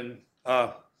Tiananmen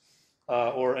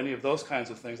or any of those kinds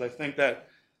of things, I think that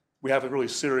we have a really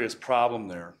serious problem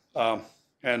there.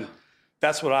 And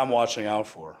that's what I'm watching out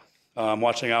for. I'm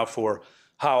watching out for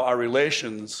how our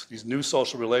relations, these new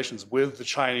social relations with the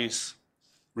Chinese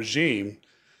regime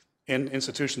in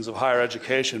institutions of higher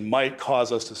education might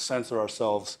cause us to censor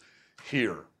ourselves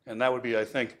here. And that would be, I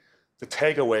think, the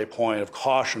takeaway point of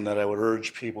caution that I would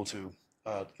urge people to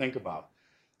think about.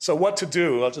 So what to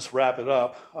do? I'll just wrap it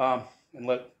up and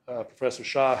let Professor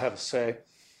Shah have a say.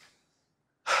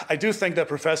 I do think that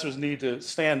professors need to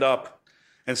stand up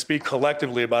and speak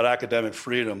collectively about academic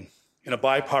freedom in a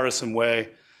bipartisan way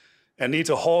and need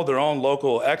to hold their own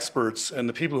local experts and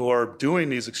the people who are doing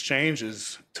these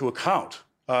exchanges to account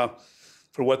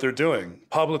for what they're doing,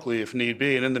 publicly if need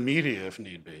be, and in the media if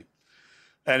need be.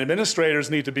 And administrators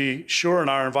need to be sure in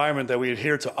our environment that we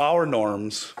adhere to our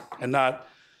norms and not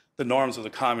the norms of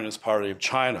the Communist Party of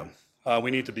China.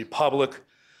 We need to be public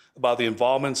about the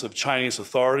involvements of Chinese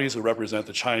authorities who represent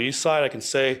the Chinese side. I can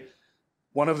say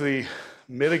one of the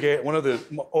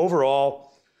overall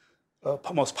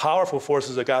most powerful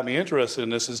forces that got me interested in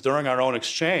this is during our own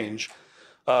exchange,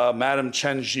 Madam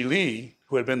Chen Zhili,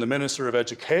 who had been the Minister of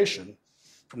Education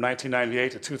from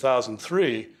 1998 to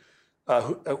 2003,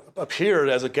 who appeared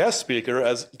as a guest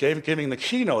speaker, giving the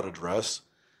keynote address.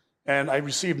 And I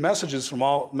received messages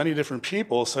from many different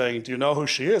people saying, do you know who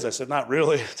she is? I said, not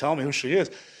really. Tell me who she is.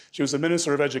 She was the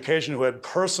Minister of Education who had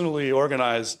personally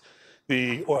organized put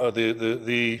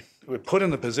in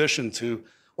the position to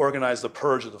organize the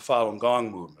purge of the Falun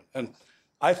Gong movement. And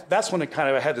that's when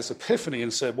I had this epiphany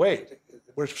and said, wait,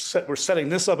 we're setting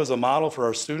this up as a model for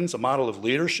our students, a model of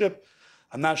leadership.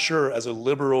 I'm not sure as a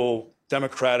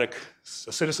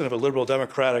citizen of a liberal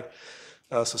democratic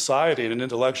society and an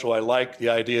intellectual, I like the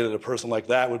idea that a person like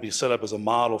that would be set up as a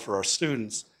model for our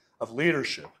students of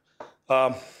leadership.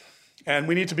 And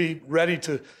we need to be ready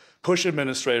to push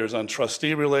administrators on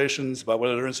trustee relations, about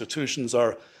whether their institutions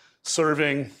are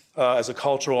serving as a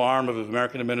cultural arm of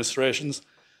American administrations.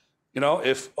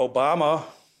 If Obama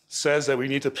says that we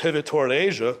need to pivot toward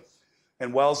Asia,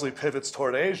 and Wellesley pivots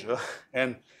toward Asia,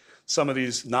 and some of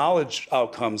these knowledge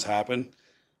outcomes happen,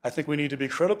 I think we need to be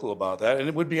critical about that. And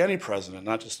it would be any president,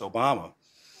 not just Obama.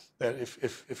 That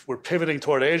if we're pivoting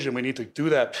toward Asia, we need to do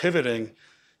that pivoting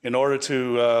in order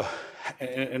to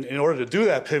do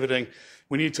that pivoting,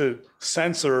 we need to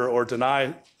censor or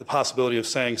deny the possibility of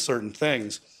saying certain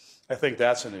things. I think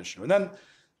that's an issue. And then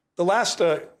the last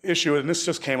issue, and this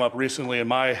just came up recently in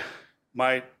my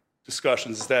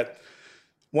discussions, is that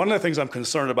one of the things I'm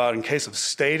concerned about in case of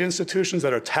state institutions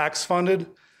that are tax funded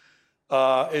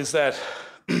is that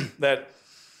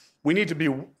we need to be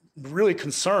really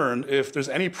concerned if there's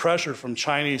any pressure from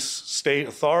Chinese state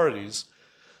authorities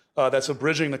that's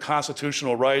abridging the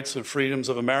constitutional rights and freedoms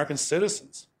of American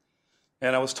citizens.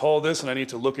 And I was told this, and I need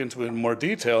to look into it in more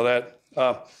detail, that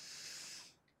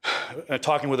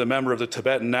talking with a member of the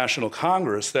Tibetan National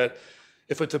Congress, that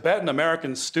if a Tibetan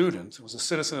American student who's a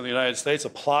citizen of the United States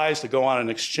applies to go on an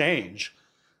exchange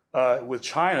with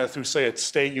China through, say, a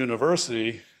state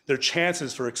university, their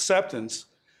chances for acceptance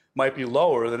might be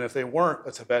lower than if they weren't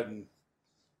a Tibetan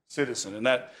citizen. And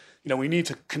that we need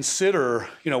to consider,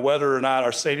 whether or not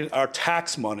our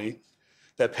tax money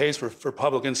that pays for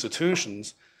public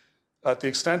institutions, the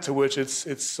extent to which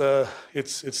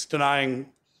it's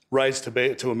denying rights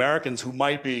to Americans who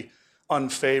might be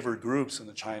unfavored groups in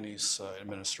the Chinese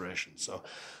administration. So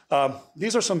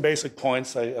these are some basic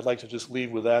points. I'd like to just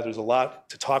leave with that. There's a lot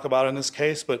to talk about in this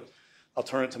case, but I'll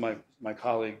turn it to my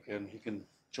colleague, and he can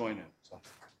join in. So,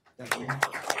 thank you.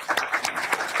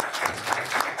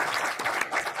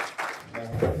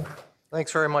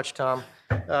 Thanks very much, Tom.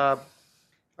 Our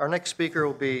next speaker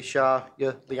will be Xia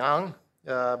Liang.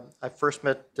 I first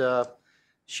met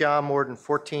Xia more than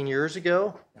 14 years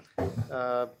ago.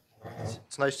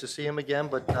 It's nice to see him again,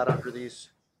 but not under these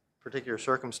particular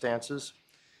circumstances.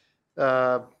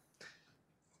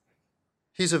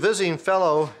 He's a visiting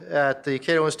fellow at the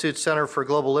Cato Institute Center for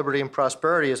Global Liberty and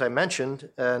Prosperity, as I mentioned,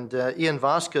 and Ian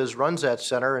Vasquez runs that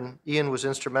center, and Ian was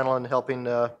instrumental in helping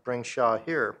bring Xia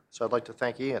here. So I'd like to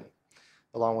thank Ian,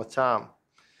 along with Tom.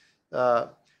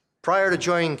 Prior to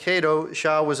joining Cato,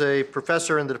 Xia was a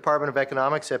professor in the Department of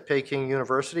Economics at Peking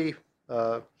University,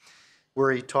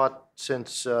 where he taught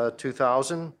since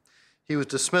 2000. He was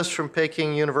dismissed from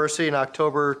Peking University in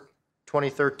October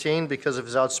 2013 because of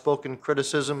his outspoken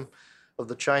criticism of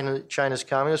the China's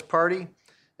Communist Party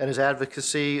and his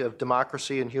advocacy of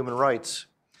democracy and human rights.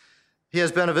 He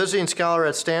has been a visiting scholar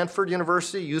at Stanford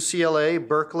University, UCLA,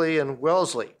 Berkeley, and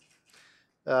Wellesley.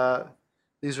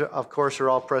 These, of course, are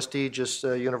all prestigious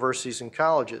universities and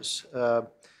colleges.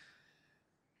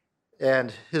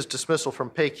 And his dismissal from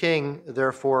Peking,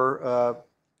 therefore,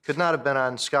 could not have been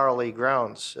on scholarly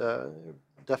grounds,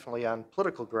 definitely on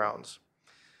political grounds.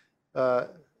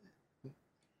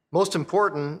 Most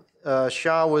important,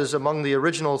 Xia was among the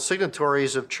original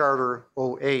signatories of Charter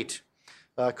 08,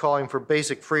 calling for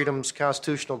basic freedoms,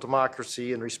 constitutional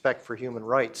democracy, and respect for human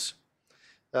rights.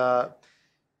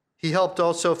 He helped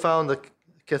also found the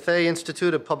Cathay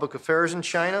Institute of Public Affairs in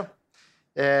China,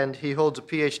 and he holds a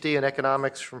PhD in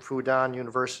economics from Fudan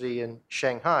University in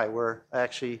Shanghai, where I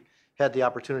actually had the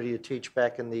opportunity to teach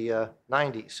back in the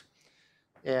 90s.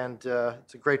 And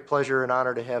it's a great pleasure and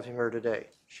honor to have him here today.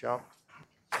 Xia.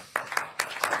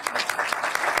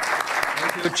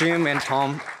 Thank you, Jim and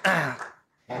Tom.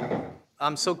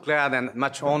 I'm so glad and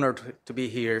much honored to be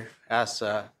here as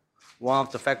one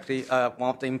of the faculty, one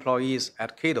of the employees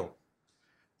at Cato.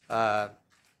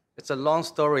 It's a long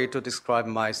story to describe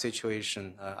my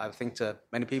situation. I think that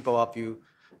many people of you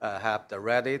have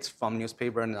read it from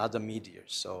newspaper and other media,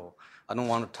 so I don't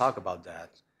want to talk about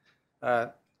that. I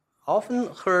often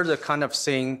heard the kind of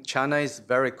saying, China is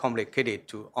very complicated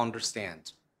to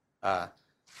understand. That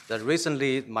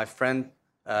recently, my friend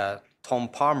Tom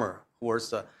Palmer, who was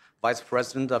the vice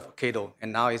president of Cato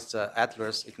and now is the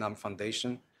Atlas Economic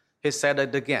Foundation, he said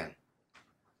it again.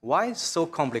 Why is it so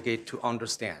complicated to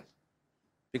understand?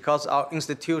 Because our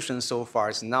institution so far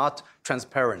is not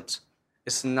transparent,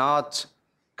 it's not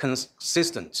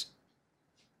consistent,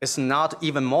 it's not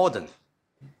even modern.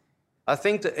 I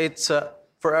think that it's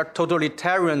for a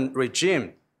totalitarian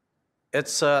regime,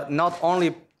 it's not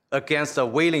only against the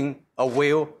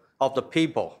will of the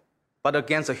people, but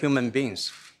against the human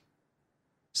beings.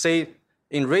 Say,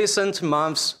 in recent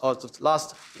months or the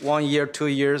last 1 year, 2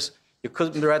 years, you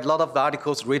could read a lot of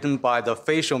articles written by the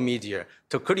official media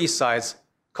to criticize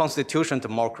constitutional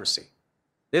democracy.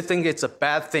 They think it's a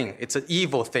bad thing, it's an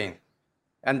evil thing.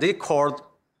 And they called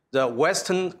the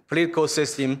Western political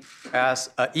system as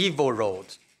an evil road.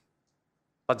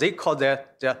 But they call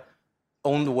that their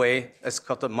own way, it's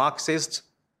called the Marxist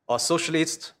or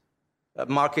socialist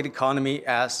market economy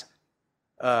as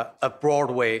a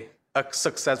broad way, a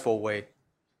successful way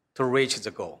to reach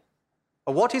the goal.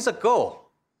 But what is a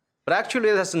goal? But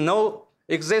actually, there's no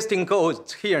existing goal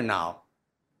here now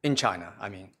in China. I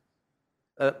mean,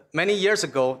 many years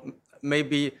ago,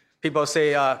 maybe people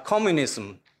say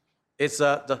communism is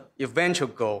the eventual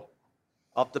goal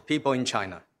of the people in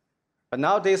China. But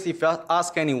nowadays, if you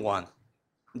ask anyone,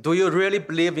 do you really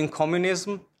believe in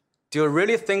communism? Do you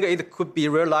really think it could be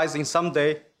realizing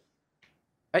someday?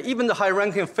 And even the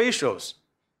high-ranking officials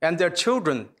and their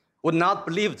children would not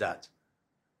believe that.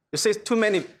 You see, too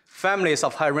many families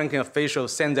of high-ranking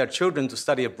officials send their children to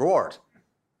study abroad.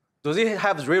 Do they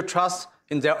have real trust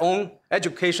in their own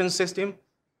education system?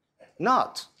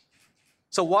 Not.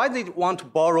 So why do they want to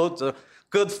borrow the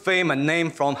good fame and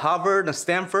name from Harvard and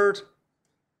Stanford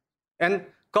and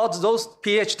got those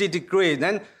PhD degrees?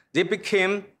 Then they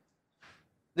became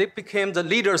the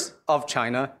leaders of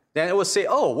China. Then it will say,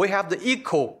 oh, we have the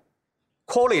equal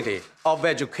quality of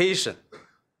education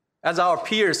as our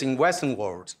peers in Western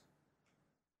world.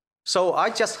 So I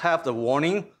just have the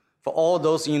warning for all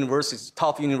those universities,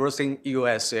 top universities in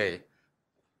USA,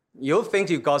 you think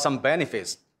you got some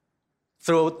benefits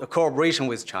through the cooperation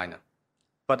with China.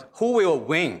 But who will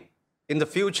win in the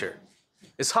future?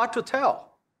 It's hard to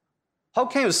tell. How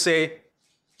can you say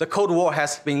the Cold War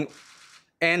has been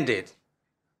ended?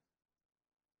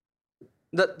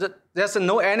 There's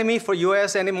no enemy for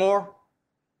US anymore?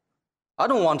 I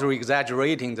don't want to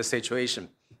exaggerating the situation,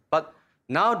 but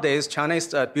nowadays China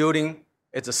is building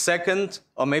its second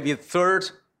or maybe third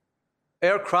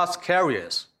aircraft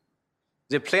carriers.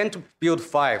 They plan to build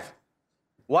 5.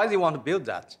 Why do they want to build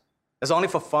that? It's only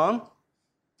for fun?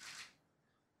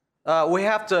 We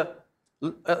have the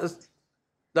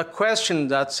question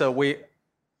that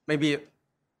maybe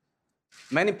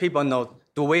many people know,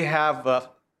 do we have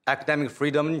academic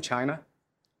freedom in China?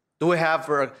 Do we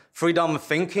have freedom of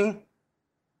thinking?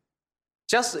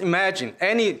 Just imagine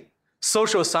any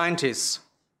social scientist,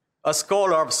 a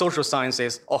scholar of social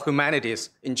sciences or humanities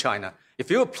in China, if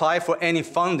you apply for any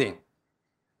funding,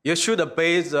 you should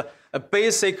obey a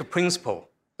basic principle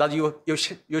that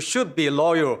you should be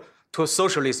loyal to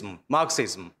socialism,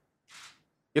 Marxism.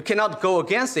 You cannot go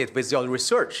against it with your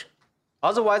research.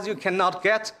 Otherwise, you cannot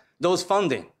get those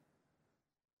funding.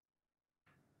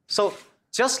 So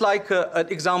just like an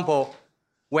example,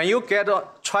 when you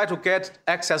try to get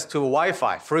access to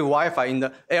Wi-Fi, free Wi-Fi in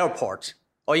the airport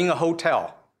or in a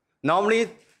hotel, normally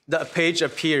the page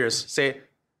appears, say,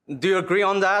 do you agree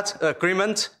on that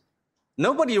agreement?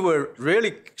 Nobody will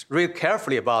really read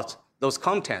carefully about those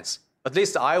contents. At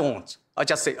least I won't. I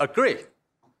just say agree.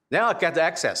 Then I get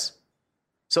access.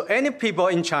 So any people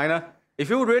in China, if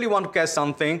you really want to get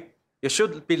something, you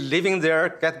should be living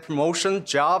there, get promotion,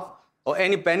 job, or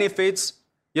any benefits.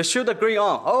 You should agree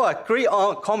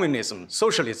on communism,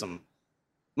 socialism,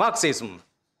 Marxism.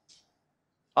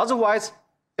 Otherwise,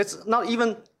 it's not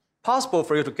even possible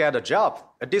for you to get a job,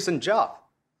 a decent job.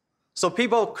 So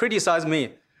people criticize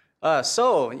me.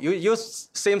 So you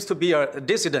seems to be a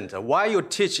dissident. Why you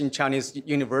teach in Chinese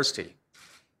university?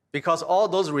 Because all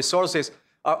those resources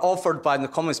are offered by the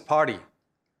Communist Party.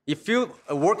 If you've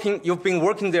been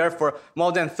working there for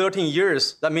more than 13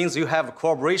 years, that means you have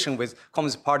cooperation with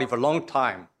Communist Party for a long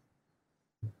time.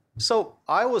 So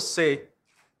I would say,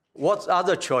 what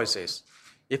other choices?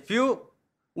 If you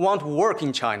want to work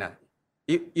in China,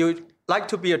 you like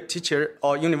to be a teacher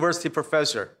or university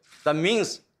professor, that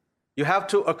means you have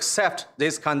to accept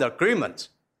this kind of agreement.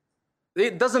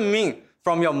 It doesn't mean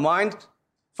from your mind,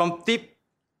 from deep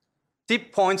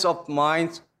points of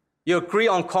mind, you agree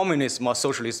on communism or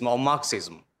socialism or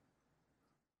Marxism.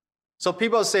 So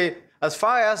people say, as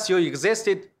far as you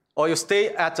existed or you stay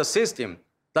at the system,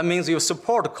 that means you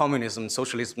support communism,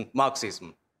 socialism,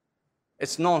 Marxism.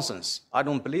 It's nonsense. I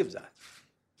don't believe that.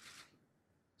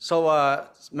 So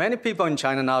many people in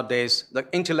China nowadays, the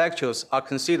intellectuals are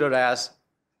considered as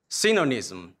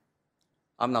cynicism.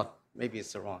 Maybe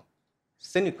it's wrong.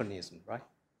 Cynicism, right?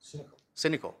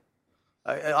 Cynical.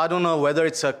 I don't know whether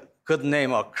it's a good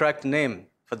name or correct name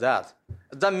for that.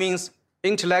 That means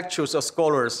intellectuals or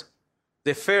scholars,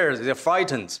 they're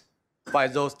frightened by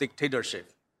those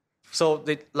dictatorships. So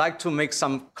they like to make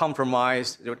some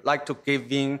compromise, they would like to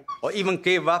give in or even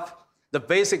give up the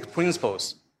basic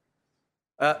principles.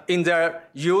 In their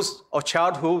youth or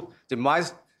childhood, they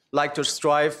might like to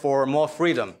strive for more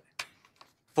freedom,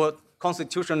 for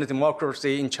constitutional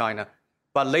democracy in China.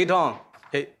 But later on,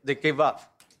 they give up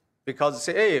because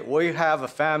they say, hey, we have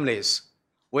families,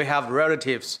 we have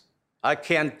relatives. I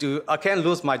can't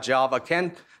lose my job. I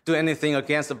can't do anything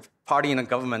against the party and the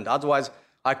government. Otherwise,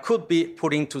 I could be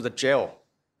put into the jail.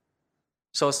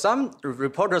 So some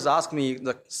reporters ask me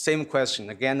the same question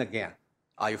again and again.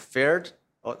 Are you feared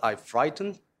or are you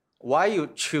frightened? Why you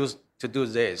choose to do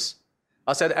this?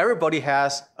 I said, everybody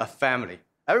has a family.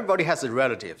 Everybody has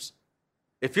relatives.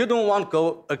 If you don't want to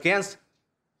go against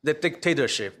the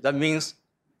dictatorship, that means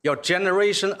your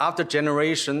generation after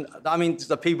generation,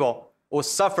 the people will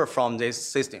suffer from this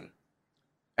system.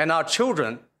 And our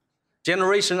children,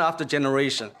 generation after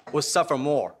generation, will suffer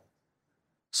more.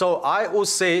 So I would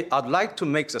say I'd like to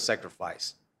make the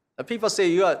sacrifice. The people say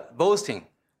you are boasting.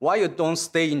 Why you don't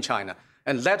stay in China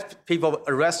and let people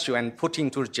arrest you and put you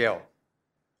into jail?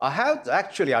 I'll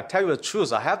tell you the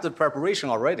truth, I have the preparation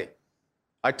already.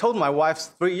 I told my wife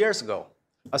 3 years ago,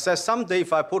 I said, someday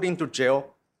if I put into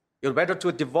jail, you're better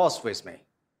to divorce with me.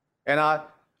 And I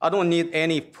don't need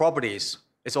any properties.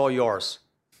 It's all yours.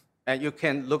 And you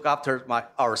can look after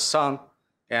our son,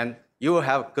 and you will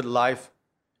have a good life.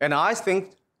 And I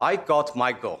think I got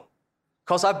my goal.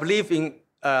 Because I believe in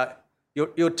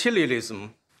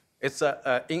utilitarianism. It's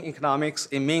in economics,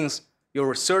 it means you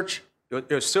research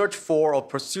you search for or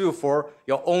pursue for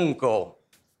your own goal.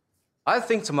 I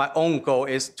think my own goal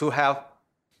is to have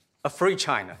a free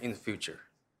China in the future,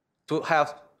 to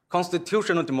have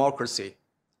constitutional democracy,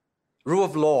 rule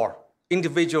of law,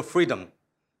 individual freedom,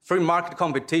 free market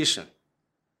competition.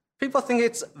 People think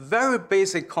it's very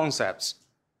basic concepts.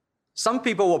 Some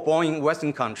people were born in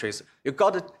Western countries. You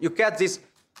get this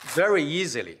very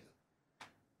easily.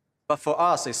 But for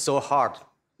us, it's so hard.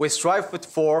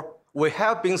 We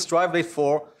have been striving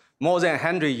for more than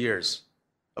 100 years.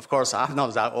 Of course, I'm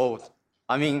not that old.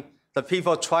 I mean, the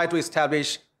people try to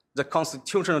establish the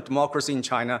constitutional democracy in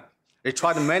China. They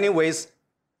tried in many ways.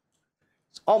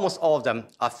 Almost all of them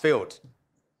are failed.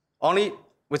 Only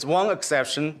with one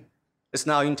exception, it's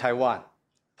now in Taiwan,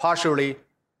 partially,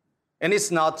 and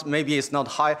maybe it's not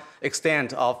high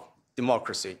extent of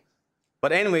democracy.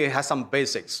 But anyway, it has some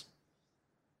basics.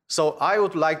 So I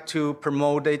would like to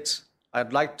promote it.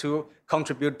 I'd like to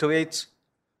contribute to it,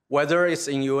 whether it's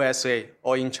in USA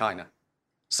or in China.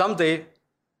 Someday,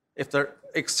 if the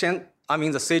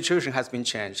situation has been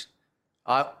changed,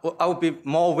 I would be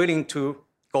more willing to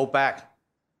go back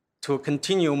to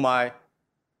continue my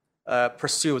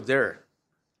pursuit there.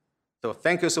 So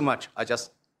thank you so much. I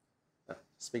just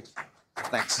speak.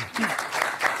 Thanks.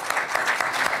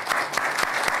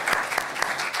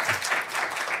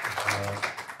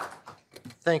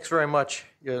 Thanks very much,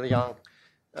 Yang.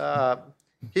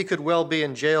 He could well be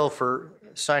in jail for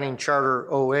signing Charter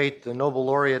 08. The Nobel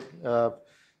laureate,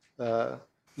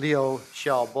 Liu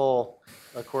Xiaobo,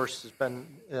 of course, has been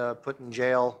put in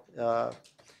jail.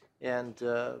 And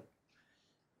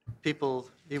they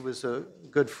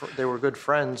were good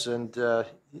friends, and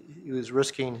he was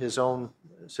risking his own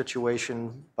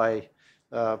situation by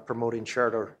promoting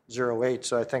Charter 08.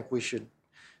 So I think we should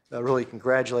really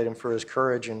congratulate him for his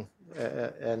courage and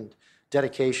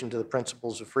dedication to the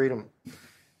principles of freedom.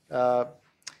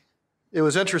 It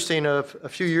was interesting, a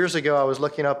few years ago, I was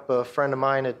looking up a friend of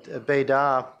mine at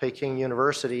Beida, Peking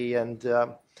University, and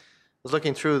was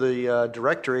looking through the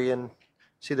directory and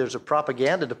see there's a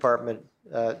propaganda department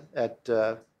at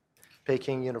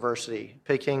Peking University.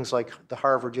 Peking's like the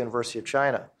Harvard University of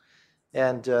China.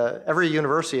 And every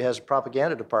university has a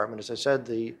propaganda department. As I said,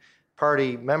 the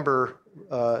party member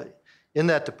in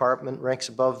that department ranks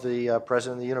above the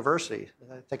president of the university.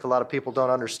 I think a lot of people don't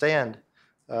understand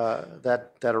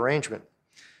that arrangement.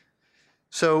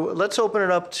 So let's open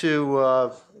it up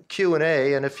to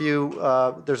Q&A, and if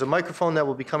there's a microphone that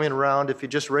will be coming around. If you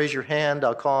just raise your hand,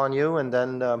 I'll call on you, and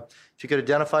then if you could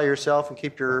identify yourself and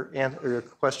keep your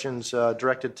questions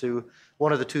directed to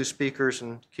one of the two speakers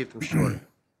and keep them short.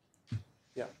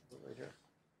 Yeah, right here.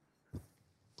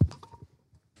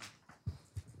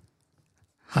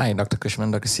 Hi, Dr.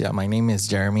 Cushman, Dr. Sia. My name is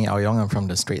Jeremy Aoyong. I'm from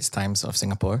the Straits Times of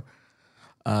Singapore.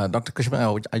 Dr.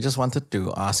 Cushman, I just wanted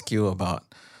to ask you about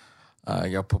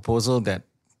your proposal that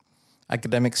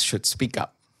academics should speak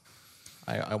up.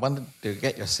 I wanted to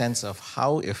get your sense of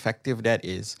how effective that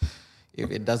is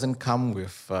if it doesn't come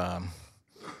with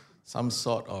some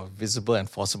sort of visible and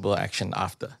forcible action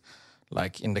after.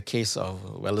 Like in the case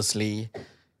of Wellesley,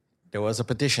 there was a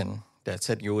petition that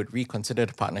said you would reconsider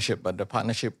the partnership, but the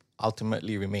partnership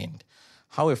ultimately remained.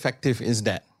 How effective is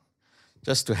that?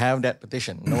 Just to have that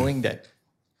petition, knowing that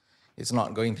it's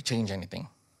not going to change anything.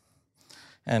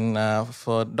 And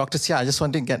for Dr. Sia, I just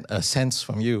want to get a sense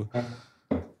from you,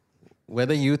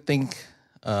 whether you think,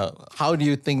 how do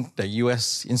you think the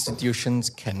US institutions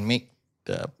can make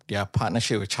their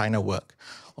partnership with China work?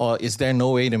 Or is there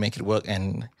no way to make it work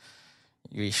and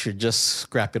we should just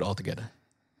scrap it altogether?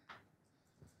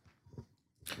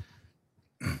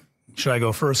 Should I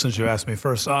go first since you asked me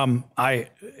first?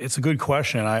 It's a good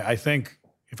question. I think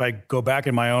if I go back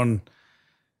in my own,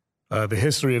 the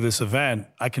history of this event,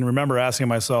 I can remember asking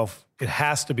myself, it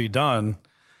has to be done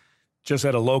just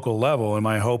at a local level. And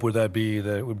my hope would be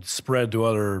that it would spread to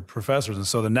other professors. And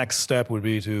so the next step would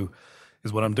be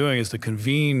what I'm doing is to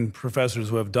convene professors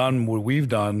who have done what we've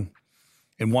done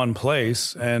in one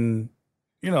place and,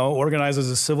 organize as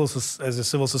a civil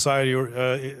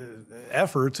society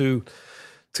effort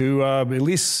to at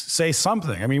least say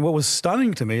something. I mean, what was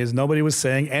stunning to me is nobody was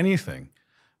saying anything.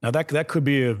 Now, that could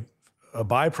be a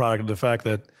byproduct of the fact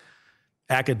that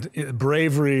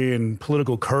bravery and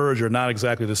political courage are not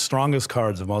exactly the strongest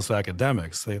cards of most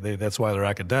academics. That's why they're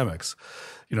academics,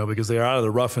 because they are out of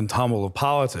the rough and tumble of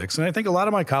politics. And I think a lot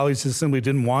of my colleagues just simply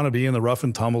didn't want to be in the rough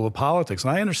and tumble of politics,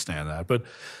 and I understand that. But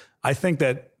I think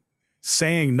that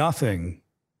saying nothing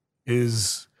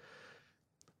is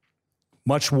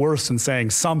much worse than saying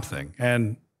something.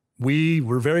 And we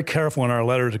were very careful in our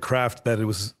letter to craft that it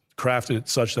was crafted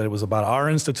such that it was about our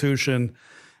institution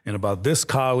and about this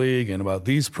colleague and about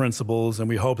these principles, and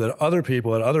we hope that other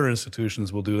people at other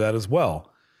institutions will do that as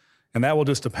well. And that will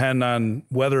just depend on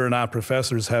whether or not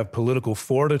professors have political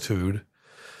fortitude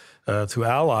to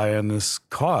ally in this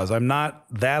cause. I'm not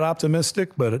that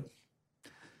optimistic, but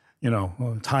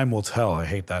time will tell. I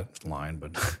hate that line,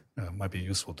 but it might be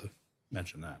useful to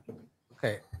mention that.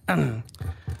 Okay.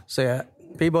 So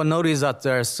people notice that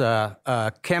there's a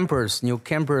new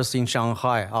campus in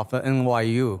Shanghai of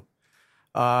NYU.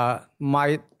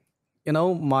 My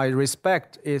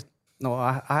respect is,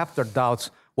 I have the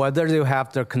doubts whether they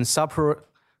have the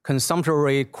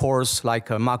consumptory course like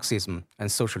Marxism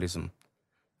and socialism.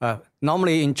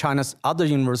 Normally in China's other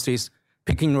universities,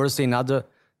 Peking University and other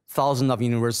thousands of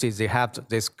universities, they have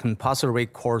these compulsory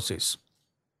courses.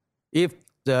 If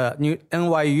the new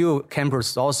NYU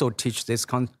campus also teach these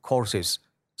courses,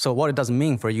 so what it does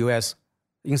mean for U.S.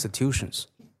 institutions?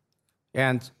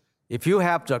 And if you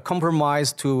have the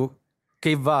compromise to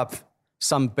give up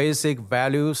some basic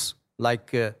values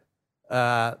like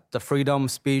the freedom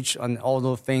of speech and all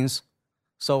those things,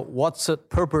 so what's the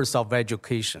purpose of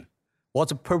education? What's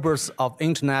the purpose of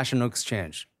international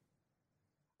exchange?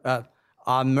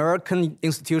 American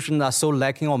institutions are so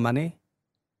lacking of money.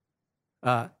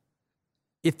 I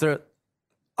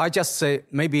just say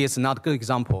maybe it's not a good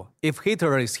example. If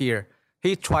Hitler is here,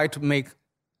 he tried to make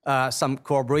some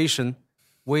cooperation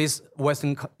with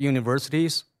Western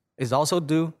universities. Is also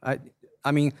do.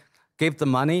 Give the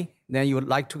money, then you would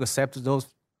like to accept those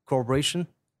cooperation.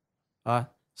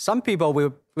 Some people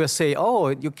will say, oh,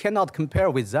 you cannot compare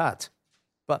with that.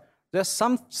 But there's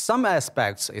some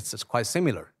aspects it's quite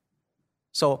similar.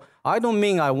 So I don't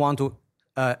mean I want to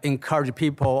encourage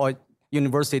people or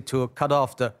university to cut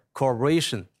off the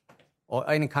cooperation or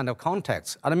any kind of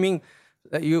contacts. I mean,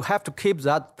 you have to keep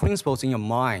that principles in your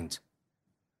mind.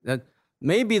 That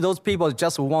maybe those people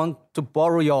just want to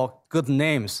borrow your good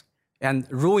names and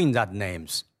ruin that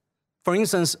names. For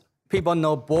instance, people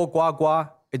know Bo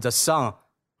Guagua is the son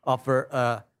of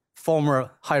a former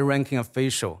high-ranking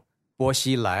official, Bo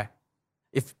Xilai.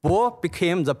 If Bo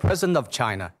became the president of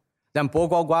China, then Bo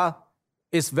Guagua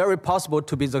is very possible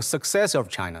to be the successor of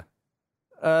China.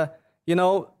 Bo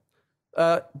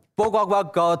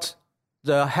Guagua got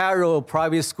the Harrow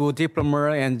private school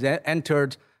diploma and then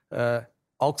entered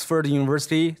Oxford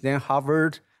University, then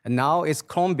Harvard, and now is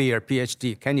Columbia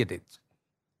PhD candidate.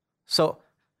 So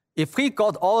if he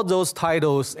got all those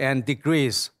titles and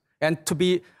degrees and to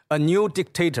be a new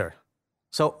dictator,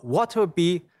 so what will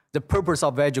be the purpose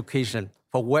of education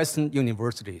for Western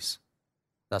universities?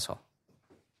 That's all.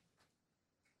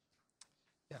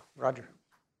 Yeah, Roger.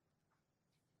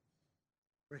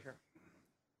 Right here.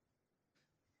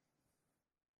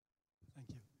 Thank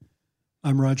you.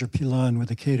 I'm Roger Pilon with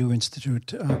the Cato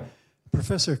Institute.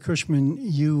 Professor Cushman,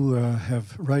 you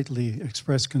have rightly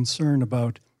expressed concern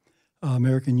about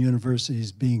American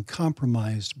universities being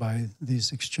compromised by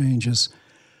these exchanges.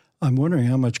 I'm wondering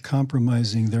how much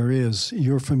compromising there is.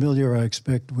 You're familiar, I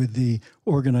expect, with the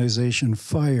organization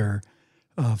FIRE,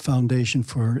 Foundation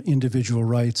for Individual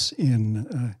Rights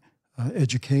in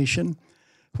Education,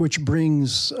 which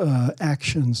brings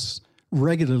actions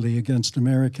regularly against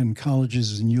American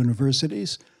colleges and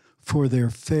universities for their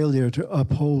failure to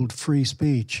uphold free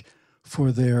speech,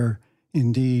 for their,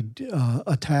 indeed,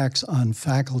 attacks on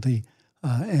faculty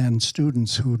and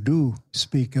students who do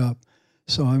speak up.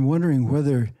 So I'm wondering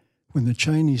whether when the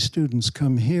Chinese students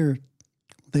come here,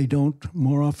 they don't,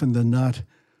 more often than not,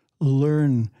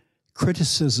 learn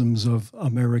criticisms of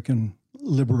American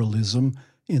liberalism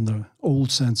in the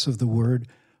old sense of the word,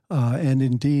 and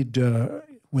indeed,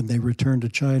 when they return to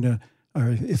China,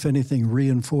 are, if anything,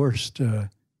 reinforced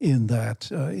in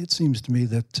that. It seems to me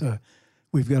that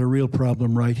we've got a real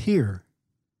problem right here.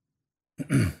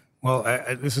 Well,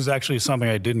 this is actually something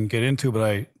I didn't get into, but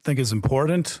I think is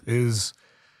important, is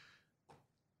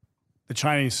the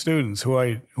Chinese students, who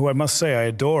I must say I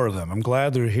adore them. I'm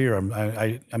glad they're here.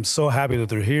 I'm so happy that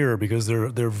they're here because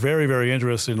they're very, very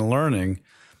interested in learning,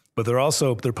 but they're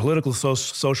also, their political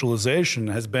socialization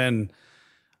has been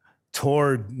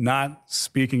toward not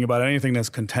speaking about anything that's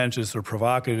contentious or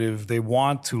provocative. They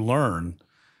want to learn.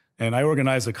 And I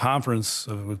organized a conference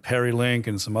with Perry Link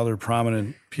and some other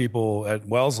prominent people at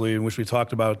Wellesley in which we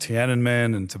talked about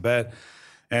Tiananmen and Tibet.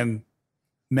 And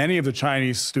many of the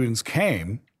Chinese students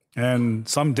came, and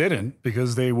some didn't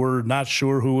because they were not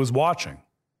sure who was watching.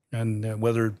 And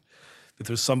whether if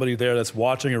there's somebody there that's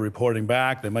watching or reporting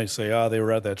back, they might say, oh, they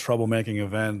were at that troublemaking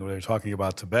event where they were talking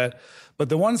about Tibet. But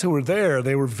the ones who were there,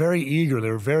 they were very eager. They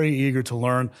were very eager to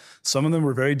learn. Some of them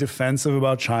were very defensive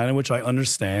about China, which I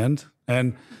understand.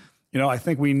 And I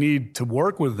think we need to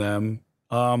work with them.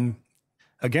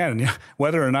 again,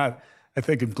 whether or not, I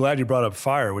think I'm glad you brought up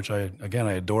FIRE, which I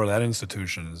adore that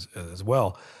institution as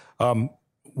well.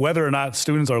 Whether or not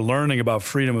students are learning about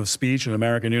freedom of speech in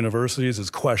American universities is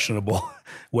questionable,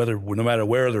 no matter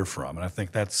where they're from. And I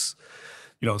think that's,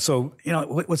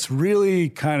 what's really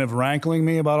kind of rankling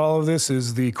me about all of this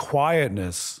is the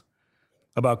quietness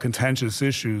about contentious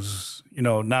issues,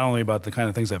 not only about the kind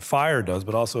of things that FIRE does,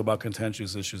 but also about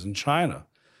contentious issues in China.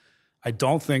 I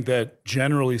don't think that,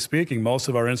 generally speaking, most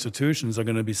of our institutions are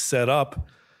going to be set up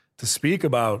to speak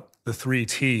about the 3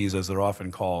 Ts, as they're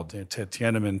often called,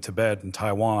 Tiananmen, Tibet, and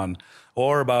Taiwan,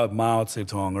 or about Mao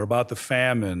Zedong, or about the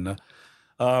famine.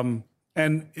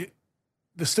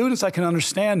 The students, I can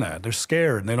understand that. They're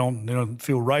scared, and they don't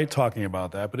feel right talking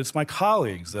about that. But it's my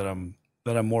colleagues that I'm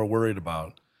more worried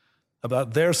about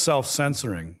their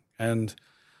self-censoring. And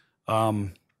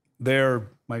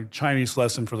my Chinese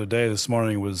lesson for the day this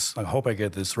morning was, I hope I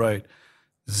get this right,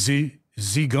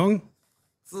 Zigong?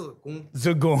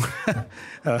 Zigong.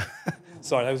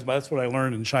 Sorry, that's what I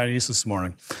learned in Chinese this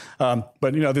morning. But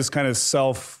this kind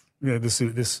of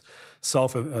this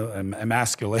self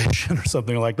emasculation or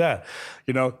something like that.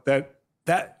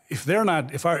 That if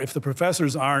the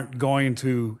professors aren't going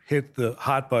to hit the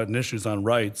hot button issues on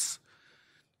rights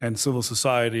and civil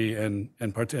society and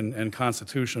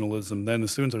constitutionalism, then the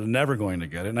students are never going to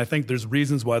get it. And I think there's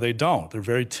reasons why they don't. They're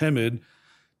very timid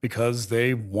because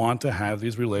they want to have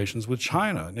these relations with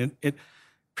China. And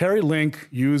Perry Link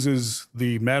uses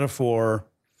the metaphor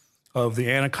of the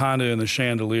anaconda and the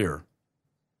chandelier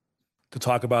to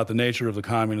talk about the nature of the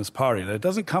Communist Party. That it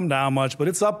doesn't come down much, but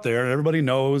it's up there. Everybody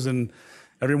knows, and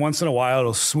every once in a while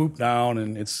it'll swoop down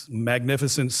and its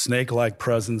magnificent snake-like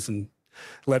presence and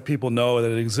let people know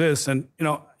that it exists. And,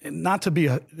 not to be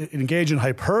engage in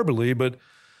hyperbole, but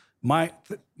my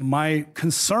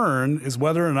concern is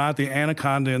whether or not the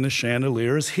anaconda in the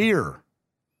chandelier is here.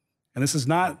 And this is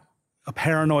not a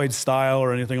paranoid style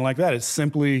or anything like that. It's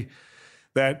simply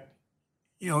that,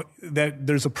 that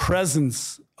there's a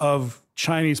presence of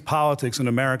Chinese politics in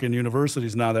American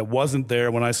universities now that wasn't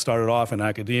there when I started off in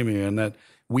academia, and that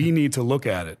we need to look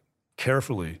at it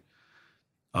carefully.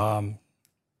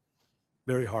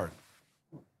 Very hard.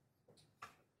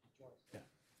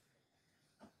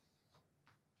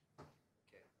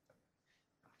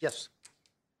 Yes.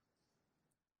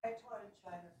 I taught in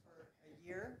China for a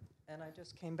year, and I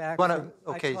just came back. I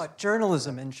taught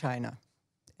journalism in China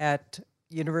at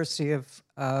University of,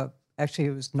 actually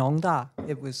it was Nongda.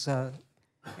 It was China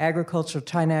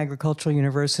Agricultural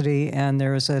University, and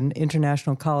there was an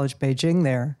international college, Beijing,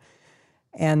 there.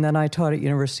 And then I taught at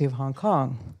University of Hong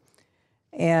Kong.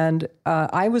 And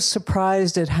I was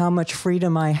surprised at how much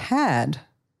freedom I had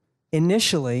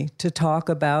initially to talk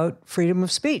about freedom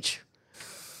of speech.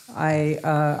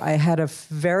 I had a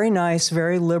very nice,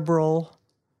 very liberal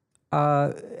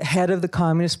head of the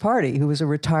Communist Party who was a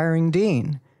retiring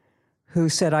dean who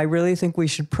said, I really think we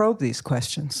should probe these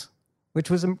questions, which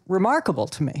was remarkable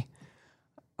to me.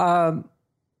 The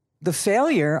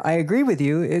failure, I agree with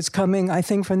you, is coming, I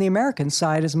think, from the American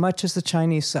side as much as the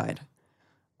Chinese side.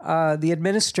 The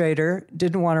administrator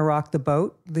didn't want to rock the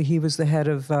boat. He was the head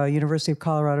of University of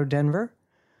Colorado, Denver.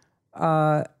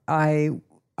 I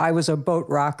was a boat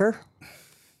rocker.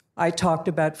 I talked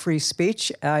about free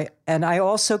speech, and I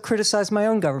also criticized my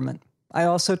own government.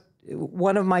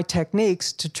 One of my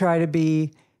techniques to try to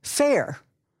be fair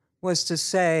was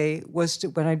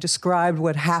when I described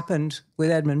what happened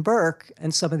with Edmund Burke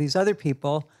and some of these other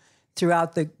people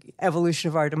throughout the evolution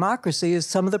of our democracy, is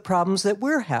some of the problems that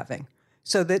we're having.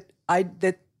 So that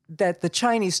the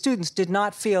Chinese students did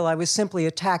not feel I was simply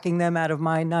attacking them out of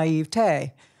my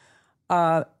naivete.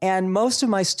 And most of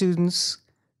my students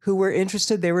who were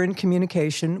interested, they were in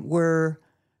communication, were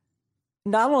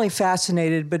not only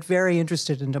fascinated, but very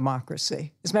interested in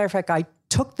democracy. As a matter of fact, I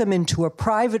took them into a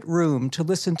private room to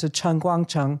listen to Chen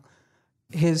Guangcheng,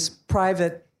 his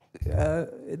private,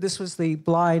 this was the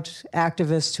blind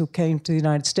activist who came to the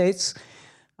United States.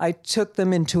 I took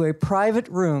them into a private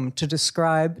room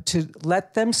to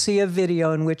let them see a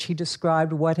video in which he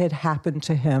described what had happened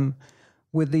to him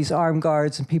with these armed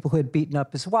guards and people who had beaten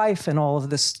up his wife and all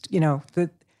of this,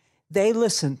 they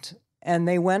listened and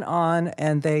they went on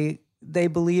and they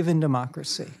believe in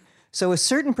democracy. So a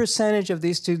certain percentage of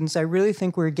these students, I really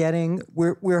think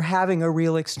we're having a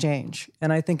real exchange,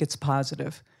 and I think it's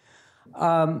positive.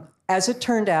 As it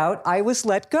turned out, I was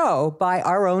let go by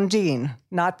our own dean,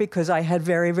 not because I had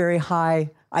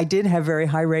I did have very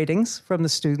high ratings from the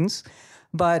students,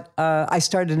 but I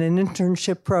started an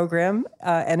internship program,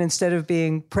 and instead of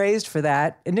being praised for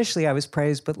that, initially I was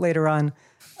praised, but later on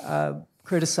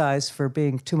criticized for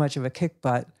being too much of a kick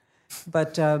butt.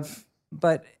 But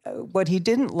But what he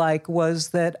didn't like was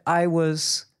that I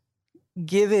was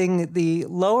giving the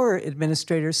lower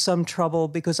administrators some trouble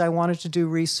because I wanted to do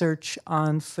research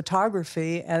on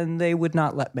photography, and they would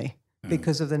not let me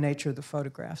because of the nature of the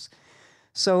photographs.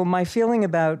 So my feeling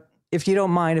about, if you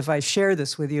don't mind if I share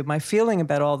this with you, my feeling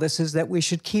about all this is that we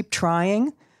should keep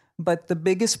trying, but the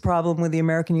biggest problem with the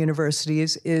American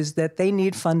universities is that they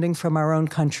need funding from our own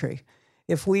country.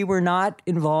 If we were not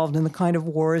involved in the kind of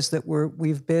wars that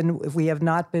we've been, if we have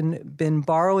not been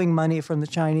borrowing money from the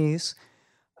Chinese,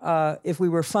 if we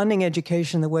were funding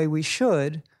education the way we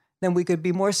should, then we could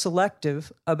be more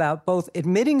selective about both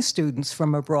admitting students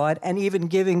from abroad and even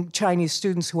giving Chinese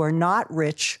students who are not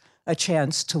rich a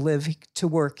chance to live, to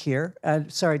work here,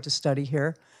 to study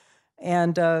here.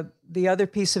 And the other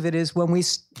piece of it is when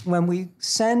we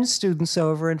send students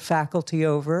over and faculty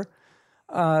over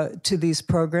to these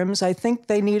programs, I think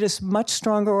they need a much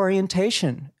stronger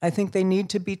orientation. I think they need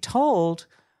to be told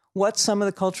what some of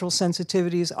the cultural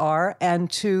sensitivities are, and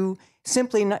to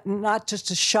simply not just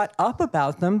to shut up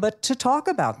about them, but to talk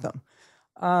about them.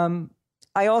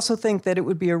 I also think that it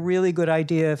would be a really good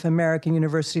idea if American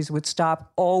universities would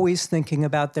stop always thinking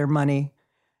about their money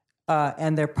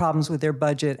and their problems with their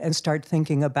budget and start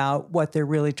thinking about what they're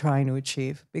really trying to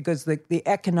achieve. Because the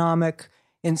economic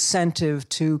incentive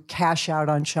to cash out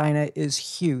on China is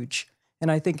huge.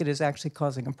 And I think it is actually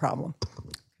causing a problem.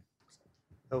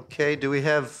 Okay, do we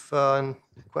have a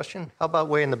question? How about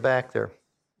way in the back there?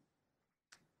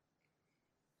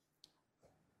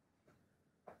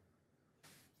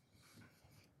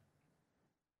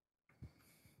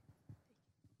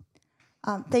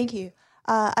 Thank you.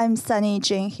 I'm Sunny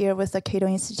Jane here with the Cato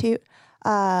Institute.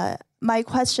 My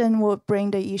question will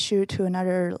bring the issue to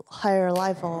another higher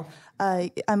level.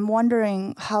 I'm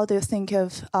wondering, how do you think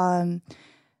of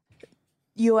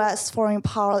U.S. foreign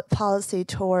policy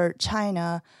toward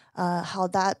China, how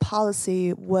that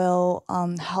policy will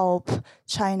help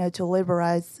China to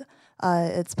liberalize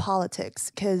its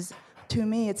politics? Because to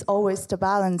me, it's always the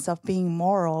balance of being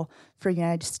moral for the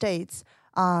United States,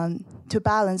 to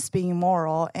balance being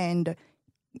moral and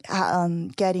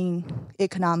getting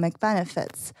economic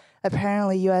benefits.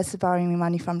 Apparently, U.S. is borrowing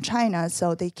money from China,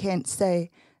 so they can't say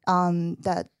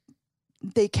that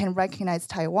they can recognize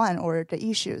Taiwan or the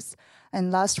issues. And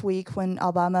last week, when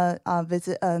Obama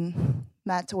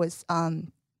met with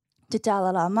the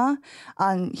Dalai Lama,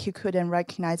 he couldn't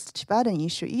recognize the Tibetan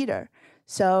issue either.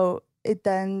 So it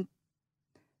then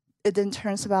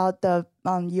turns about the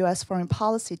U.S. foreign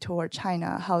policy toward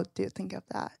China. How do you think of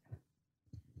that?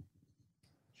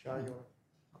 Okay.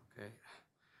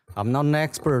 I'm not an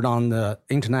expert on the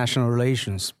international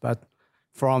relations, but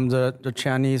from the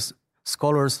Chinese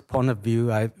scholars' point of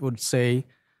view, I would say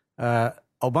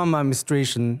Obama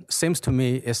administration seems to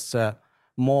me is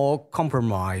more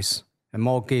compromise and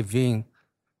more giving.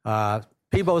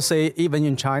 People say, even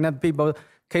in China, people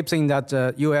keep saying that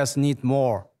the U.S. need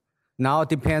more. Now it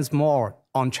depends more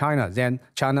on China than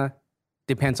China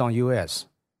depends on U.S.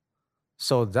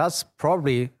 So that's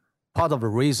probably part of the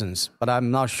reasons, but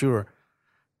I'm not sure.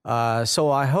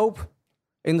 So I hope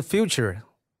in the future,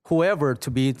 whoever to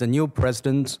be the new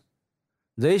president,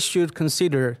 they should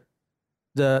consider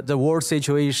the world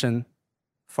situation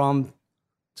from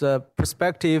the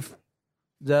perspective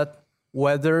that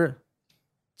whether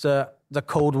the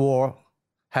Cold War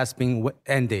has been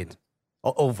ended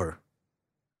or over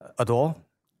at all,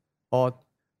 or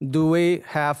do we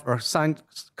have some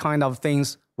kind of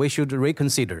things we should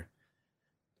reconsider?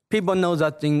 People know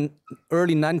that in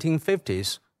early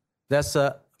 1950s, there's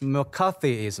a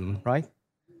McCarthyism, right?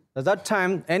 At that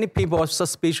time, any people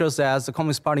suspicious as the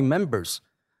Communist Party members,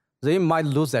 they might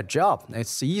lose their job.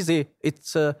 It's easy.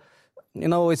 It's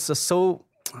it's so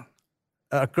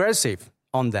aggressive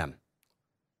on them.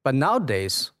 But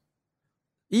nowadays,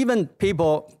 even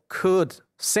people could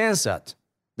sense that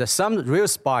there's some real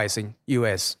spies in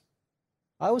U.S.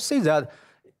 I would say that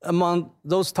among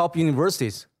those top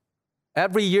universities,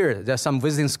 every year there's some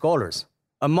visiting scholars.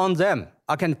 Among them,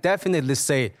 I can definitely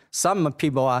say some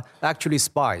people are actually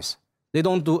spies. They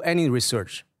don't do any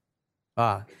research.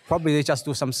 Probably they just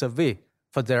do some survey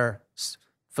for their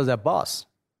boss.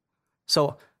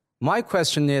 So my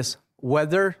question is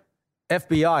whether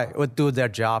FBI would do their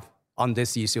job on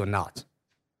this issue or not,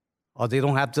 or they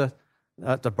don't have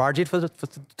the budget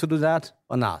to do that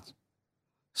or not.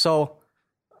 So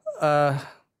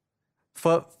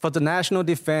for the national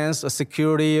defense or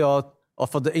security or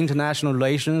for the international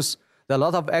relations, there are a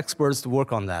lot of experts to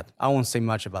work on that. I won't say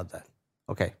much about that.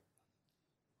 Okay.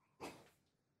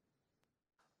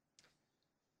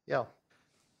 Yeah.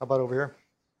 How about over here?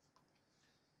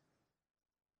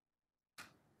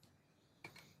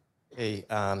 Hey,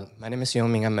 my name is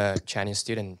Yongming. I'm a Chinese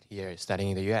student here studying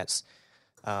in the U.S.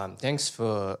 Thanks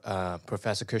for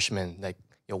Professor Cushman. Like,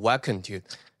 you're welcome to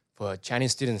for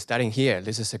Chinese students studying here.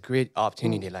 This is a great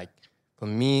opportunity, like for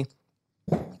me.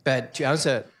 But to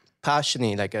answer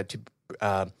partially, like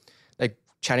like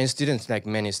Chinese students, like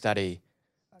many study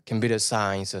computer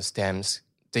science or STEMs.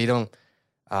 They don't.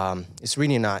 It's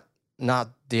really not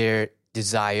their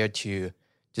desire to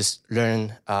just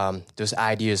learn those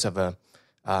ideas of a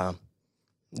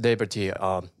liberty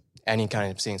or any kind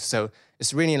of thing. So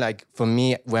it's really like, for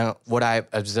me, when what I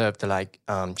observed, like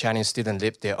Chinese students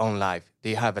live their own life.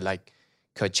 They have like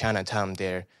called Chinatown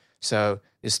there. So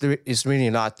it's really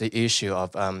not the issue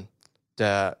of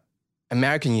the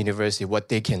American university, what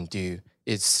they can do.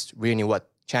 It's really what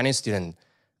Chinese students,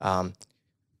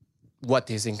 what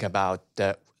they think about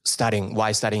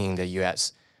why studying in the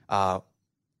U.S. I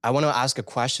want to ask a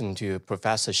question to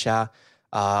Professor Xia.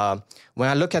 When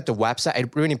I look at the website, I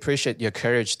really appreciate your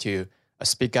courage to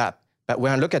speak up. But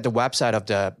when I look at the website of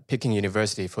the Peking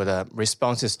University for the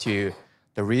responses to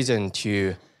the reason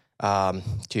to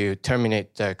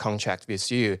terminate the contract with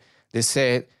you, they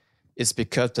say it's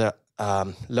because the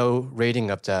low rating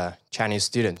of the Chinese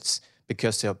students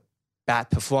because of bad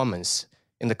performance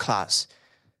in the class.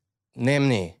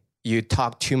 Namely, you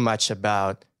talk too much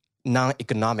about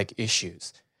non-economic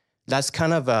issues. That's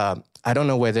kind of I don't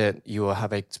know whether you will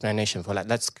have an explanation for that.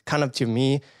 That's kind of, to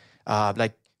me,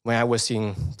 like when I was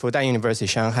in Fudan University,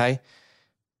 Shanghai,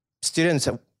 students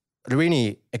are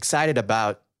really excited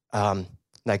about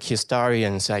like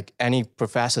historians, like any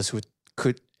professors who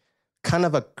could kind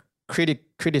of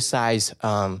criticize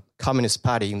Communist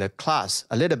Party in the class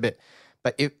a little bit.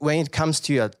 But when it comes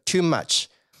to too much,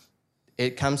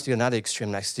 it comes to another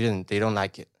extreme, like students, they don't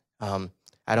like it.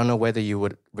 I don't know whether you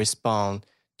would respond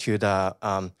to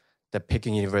the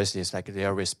Peking universities, like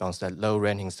their response, that low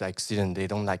ratings, like students, they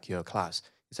don't like your class.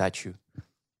 Is that true?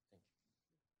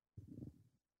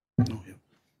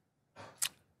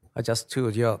 I just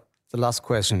to the last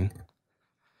question.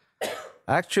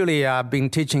 Actually, I've been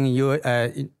teaching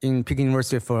in Peking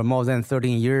University for more than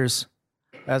 13 years.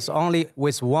 As only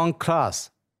with one class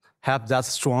have that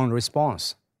strong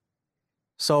response.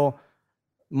 So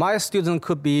my students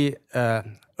could be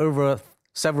over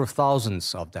several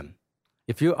thousands of them.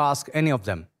 If you ask any of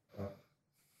them,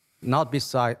 not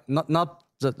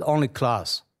the only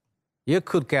class, you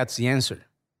could get the answer.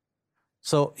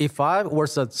 So if I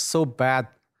was so bad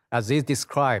as they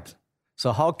described,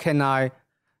 so how can I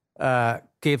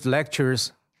give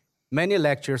lectures, many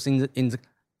lectures in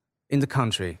the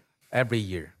country every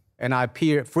year, and I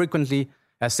appear frequently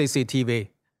at CCTV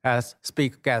as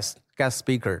guest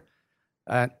speaker.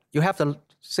 You have to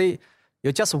see,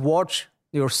 you just watch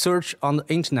your search on the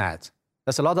internet.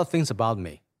 There's a lot of things about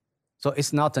me, so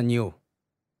it's not new.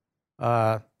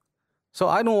 So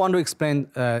I don't want to explain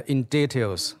in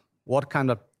details what kind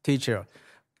of teacher.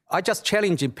 I just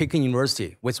challenge Peking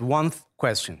University with one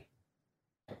question.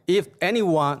 If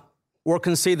anyone were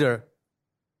considered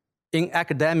in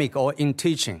academic or in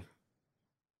teaching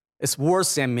is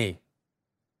worse than me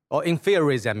or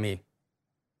inferior than me,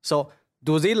 so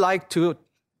do they like to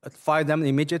fire them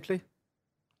immediately?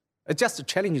 It just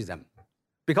challenges them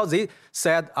because they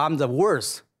said I'm the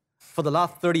worst for the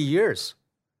last 30 years.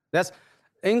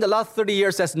 In the last 30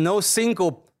 years, there's no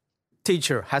single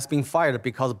teacher has been fired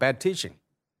because of bad teaching.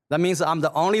 That means I'm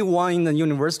the only one in the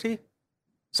university.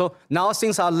 So now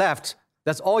since I left,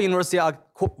 that's all universities are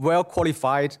well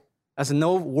qualified. There's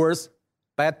no worse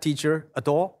bad teacher at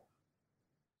all.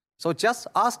 So just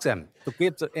ask them to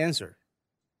give the answer.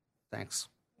 Thanks.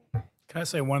 Can I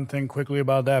say one thing quickly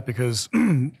about that? Because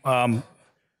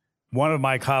one of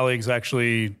my colleagues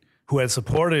actually, who had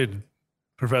supported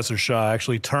Professor Xia,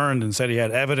 actually turned and said he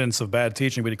had evidence of bad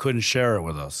teaching, but he couldn't share it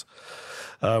with us,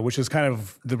 which is kind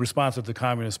of the response that the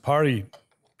Communist Party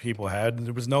people had.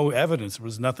 There was no evidence. There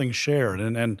was nothing shared.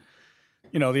 And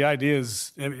you know, the idea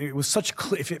is, it was such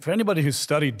clear, for anybody who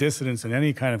studied dissidence in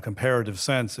any kind of comparative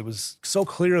sense, it was so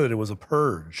clear that it was a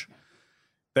purge,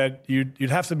 that you'd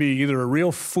have to be either a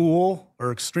real fool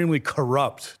or extremely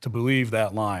corrupt to believe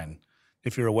that line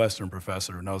if you're a Western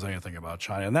professor who knows anything about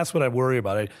China. And that's what I worry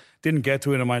about. I didn't get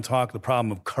to it in my talk, the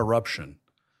problem of corruption.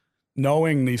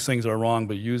 Knowing these things are wrong,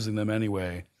 but using them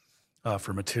anyway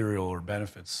for material or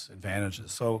benefits,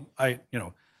 advantages. So there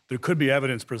could be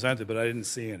evidence presented, but I didn't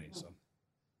see any. So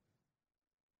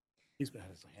he's been had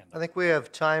his hand up. I think we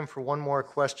have time for one more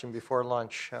question before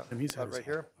lunch. He's had his right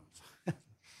hand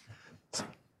here.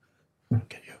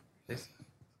 Okay, you. Please.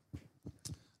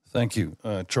 Thank you.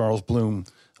 Charles Bloom,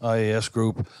 IAS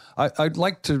Group. I'd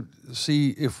like to see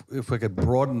if we could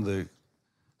broaden the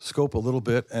scope a little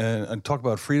bit and talk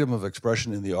about freedom of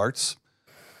expression in the arts,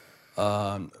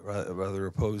 rather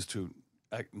opposed to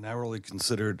narrowly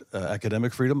considered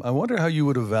academic freedom. I wonder how you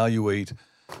would evaluate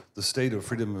the state of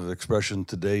freedom of expression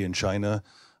today in China.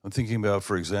 I'm thinking about,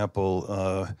 for example,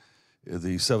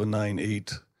 the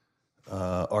 798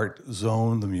 art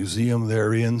zone, the museum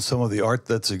therein, some of the art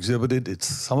that's exhibited.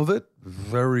 Some of it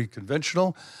very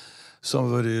conventional.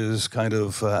 Some of it is kind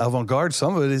of avant-garde.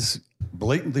 Some of it is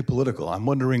blatantly political. I'm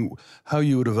wondering how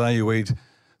you would evaluate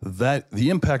that, the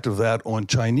impact of that on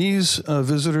Chinese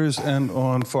visitors and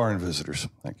on foreign visitors.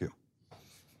 Thank you.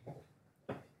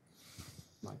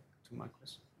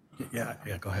 Yeah,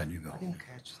 go ahead, you go. I didn't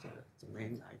catch the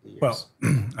main idea. Well,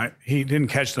 he didn't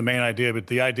catch the main idea, but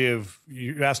the idea of,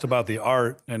 you asked about the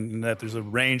art and that there's a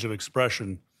range of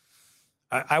expression.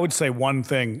 I would say one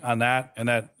thing on that, and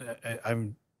that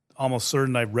I'm almost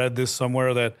certain I've read this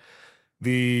somewhere, that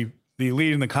the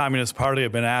elite in the Communist Party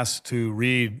have been asked to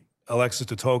read Alexis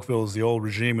de Tocqueville's The Old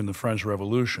Regime in the French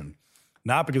Revolution.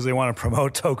 Not because they want to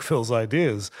promote Tocqueville's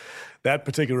ideas. That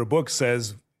particular book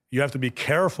says you have to be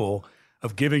careful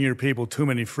of giving your people too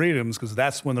many freedoms, because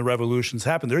that's when the revolutions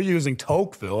happen. They're using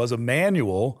Tocqueville as a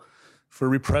manual for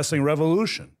repressing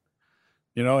revolution.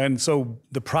 You know, and so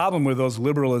the problem with those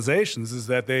liberalizations is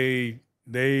that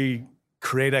they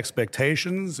create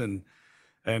expectations and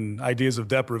ideas of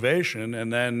deprivation,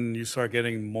 and then you start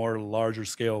getting more larger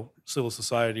scale civil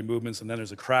society movements, and then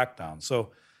there's a crackdown. So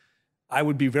I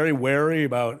would be very wary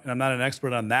about, and I'm not an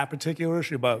expert on that particular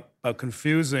issue, about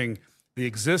confusing the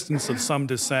existence of some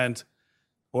dissent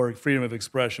or freedom of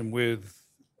expression with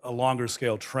a longer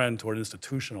scale trend toward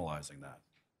institutionalizing that.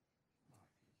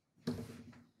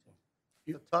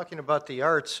 Talking about the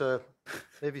arts,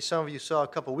 maybe some of you saw a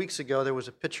couple weeks ago, there was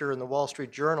a picture in the Wall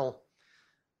Street Journal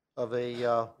of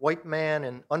a white man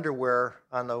in underwear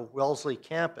on the Wellesley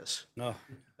campus. No.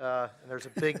 And there's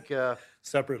a big...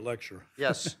 separate lecture.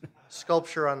 Yes,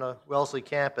 sculpture on the Wellesley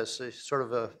campus, a sort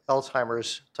of a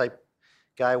Alzheimer's type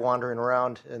guy wandering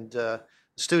around, and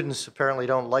students apparently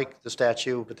don't like the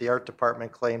statue, but the art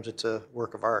department claims it's a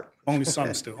work of art. Only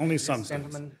some students. Only some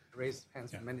students. Gentlemen raised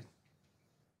hands a minute.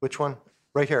 Which one?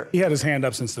 Right here. He had his hand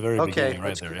up since the very Okay, beginning,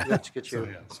 right there. Yeah. let's get you.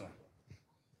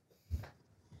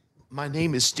 My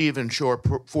name is Stephen Shore.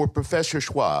 For Professor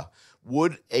Hua,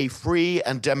 would a free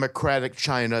and democratic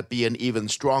China be an even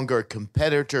stronger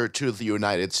competitor to the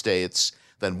United States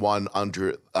than one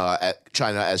under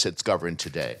China as it's governed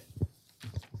today?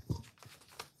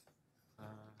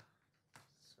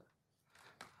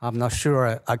 I'm not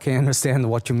sure I can understand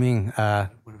what you mean.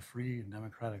 Would a free and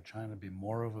democratic China be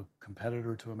more of a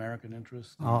competitor to American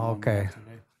interests? Oh, okay.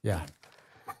 Yeah.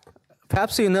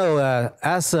 Perhaps you know,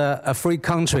 as a free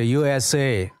country,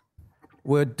 USA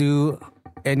would do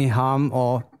any harm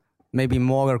or maybe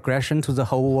more aggression to the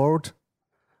whole world?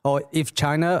 Or if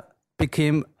China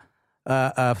became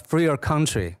a freer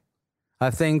country, I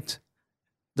think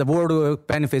the world will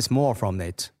benefit more from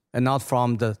it and not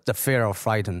from the fear or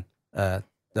frighten, the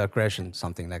aggression,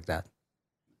 something like that.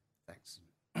 Thanks.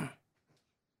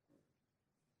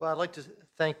 Well, I'd like to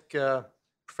thank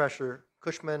Professor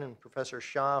Cushman and Professor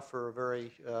Shah for a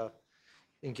very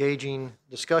engaging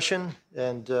discussion,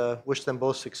 and wish them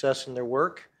both success in their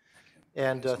work.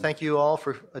 And thank you all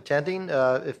for attending.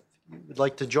 If you'd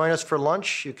like to join us for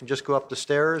lunch, you can just go up the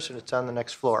stairs, and it's on the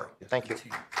next floor. Thank you.